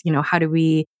 was, how do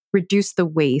we reduce the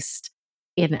waste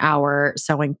in our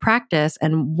sewing practice?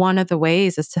 And one of the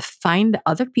ways is to find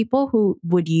other people who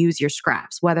would use your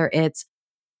scraps, whether it's,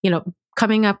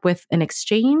 coming up with an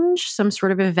exchange, some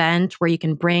sort of event where you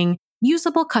can bring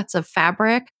usable cuts of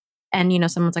fabric. And,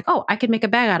 someone's like, oh, I could make a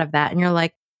bag out of that. And you're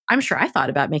like, I'm sure I thought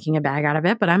about making a bag out of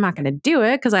it, but I'm not going to do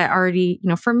it because I already,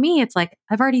 for me, it's like,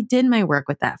 I've already did my work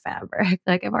with that fabric.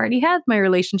 Like, I've already had my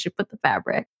relationship with the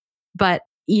fabric. But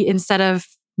instead of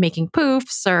making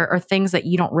poofs or things that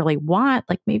you don't really want,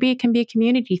 like maybe it can be a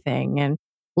community thing. And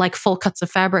like full cuts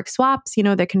of fabric swaps,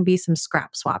 there can be some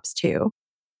scrap swaps too.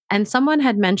 And someone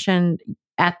had mentioned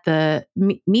at the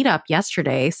meetup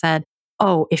yesterday, said,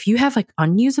 oh, if you have like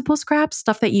unusable scraps,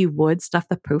 stuff that you would stuff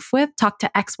the poof with, talk to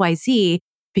XYZ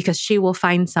because she will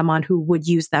find someone who would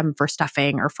use them for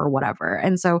stuffing or for whatever.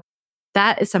 And so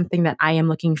that is something that I am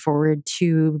looking forward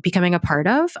to becoming a part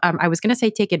of. I was going to say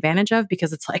take advantage of,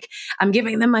 because it's like I'm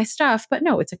giving them my stuff, but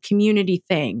no, it's a community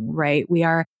thing, right?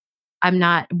 I'm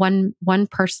not one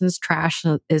person's trash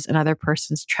is another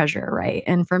person's treasure, right?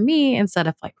 And for me, instead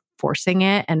of like forcing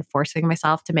it and forcing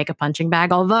myself to make a punching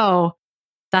bag, although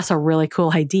that's a really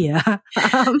cool idea,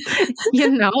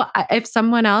 if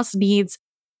someone else needs,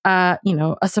 a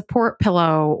support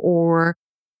pillow or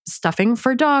stuffing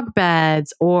for dog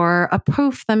beds or a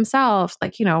poof themselves,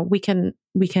 like, we can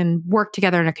work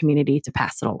together in a community to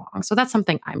pass it along. So that's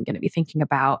something I'm going to be thinking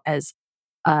about as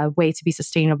a way to be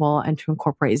sustainable and to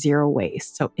incorporate zero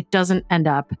waste, so it doesn't end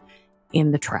up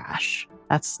in the trash.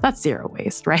 That's zero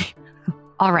waste, right?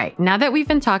 All right. Now that we've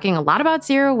been talking a lot about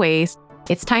zero waste,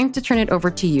 it's time to turn it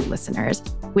over to you, listeners.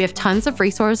 We have tons of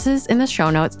resources in the show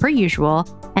notes per usual.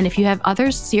 And if you have other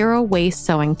zero waste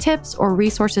sewing tips or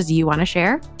resources you want to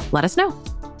share, let us know.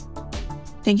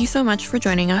 Thank you so much for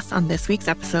joining us on this week's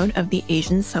episode of the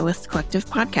Asian Sewist Collective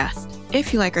podcast.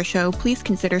 If you like our show, please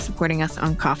consider supporting us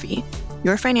on Ko-fi.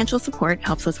 Your financial support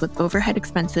helps us with overhead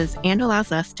expenses and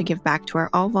allows us to give back to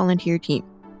our all-volunteer team.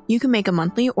 You can make a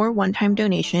monthly or one-time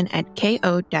donation at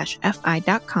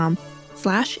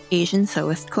ko-fi.com/Asian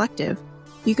Sewist Collective.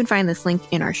 You can find this link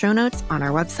in our show notes, on our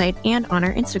website, and on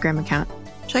our Instagram account.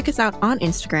 Check us out on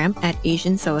Instagram at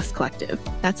Asian Sewist Collective.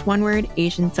 That's one word,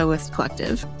 Asian Sewist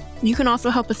Collective. You can also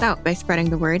help us out by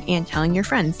spreading the word and telling your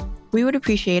friends. We would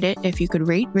appreciate it if you could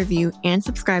rate, review, and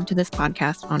subscribe to this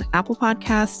podcast on Apple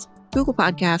Podcasts, Google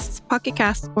Podcasts, Pocket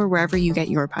Casts, or wherever you get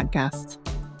your podcasts.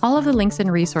 All of the links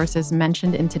and resources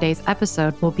mentioned in today's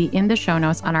episode will be in the show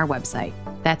notes on our website.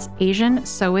 That's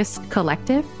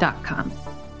AsianSewistCollective.com.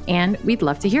 And we'd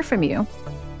love to hear from you.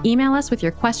 Email us with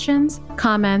your questions,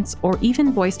 comments, or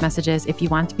even voice messages if you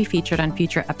want to be featured on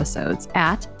future episodes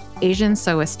at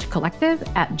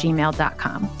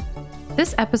AsianSewistCollective@gmail.com.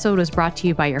 This episode was brought to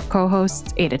you by your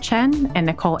co-hosts Ada Chen and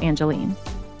Nicole Angeline.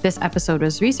 This episode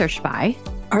was researched by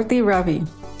Arti Ravi,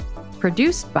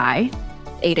 produced by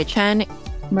Ada Chen,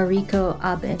 Mariko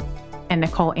Abed, and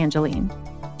Nicole Angeline,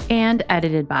 and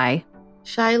edited by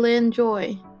Shailin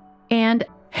Joy, and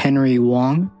Henry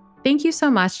Wong. Thank you so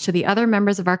much to the other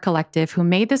members of our collective who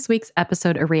made this week's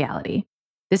episode a reality.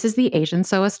 This is the Asian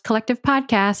Sewist Collective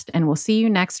podcast, and we'll see you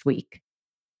next week.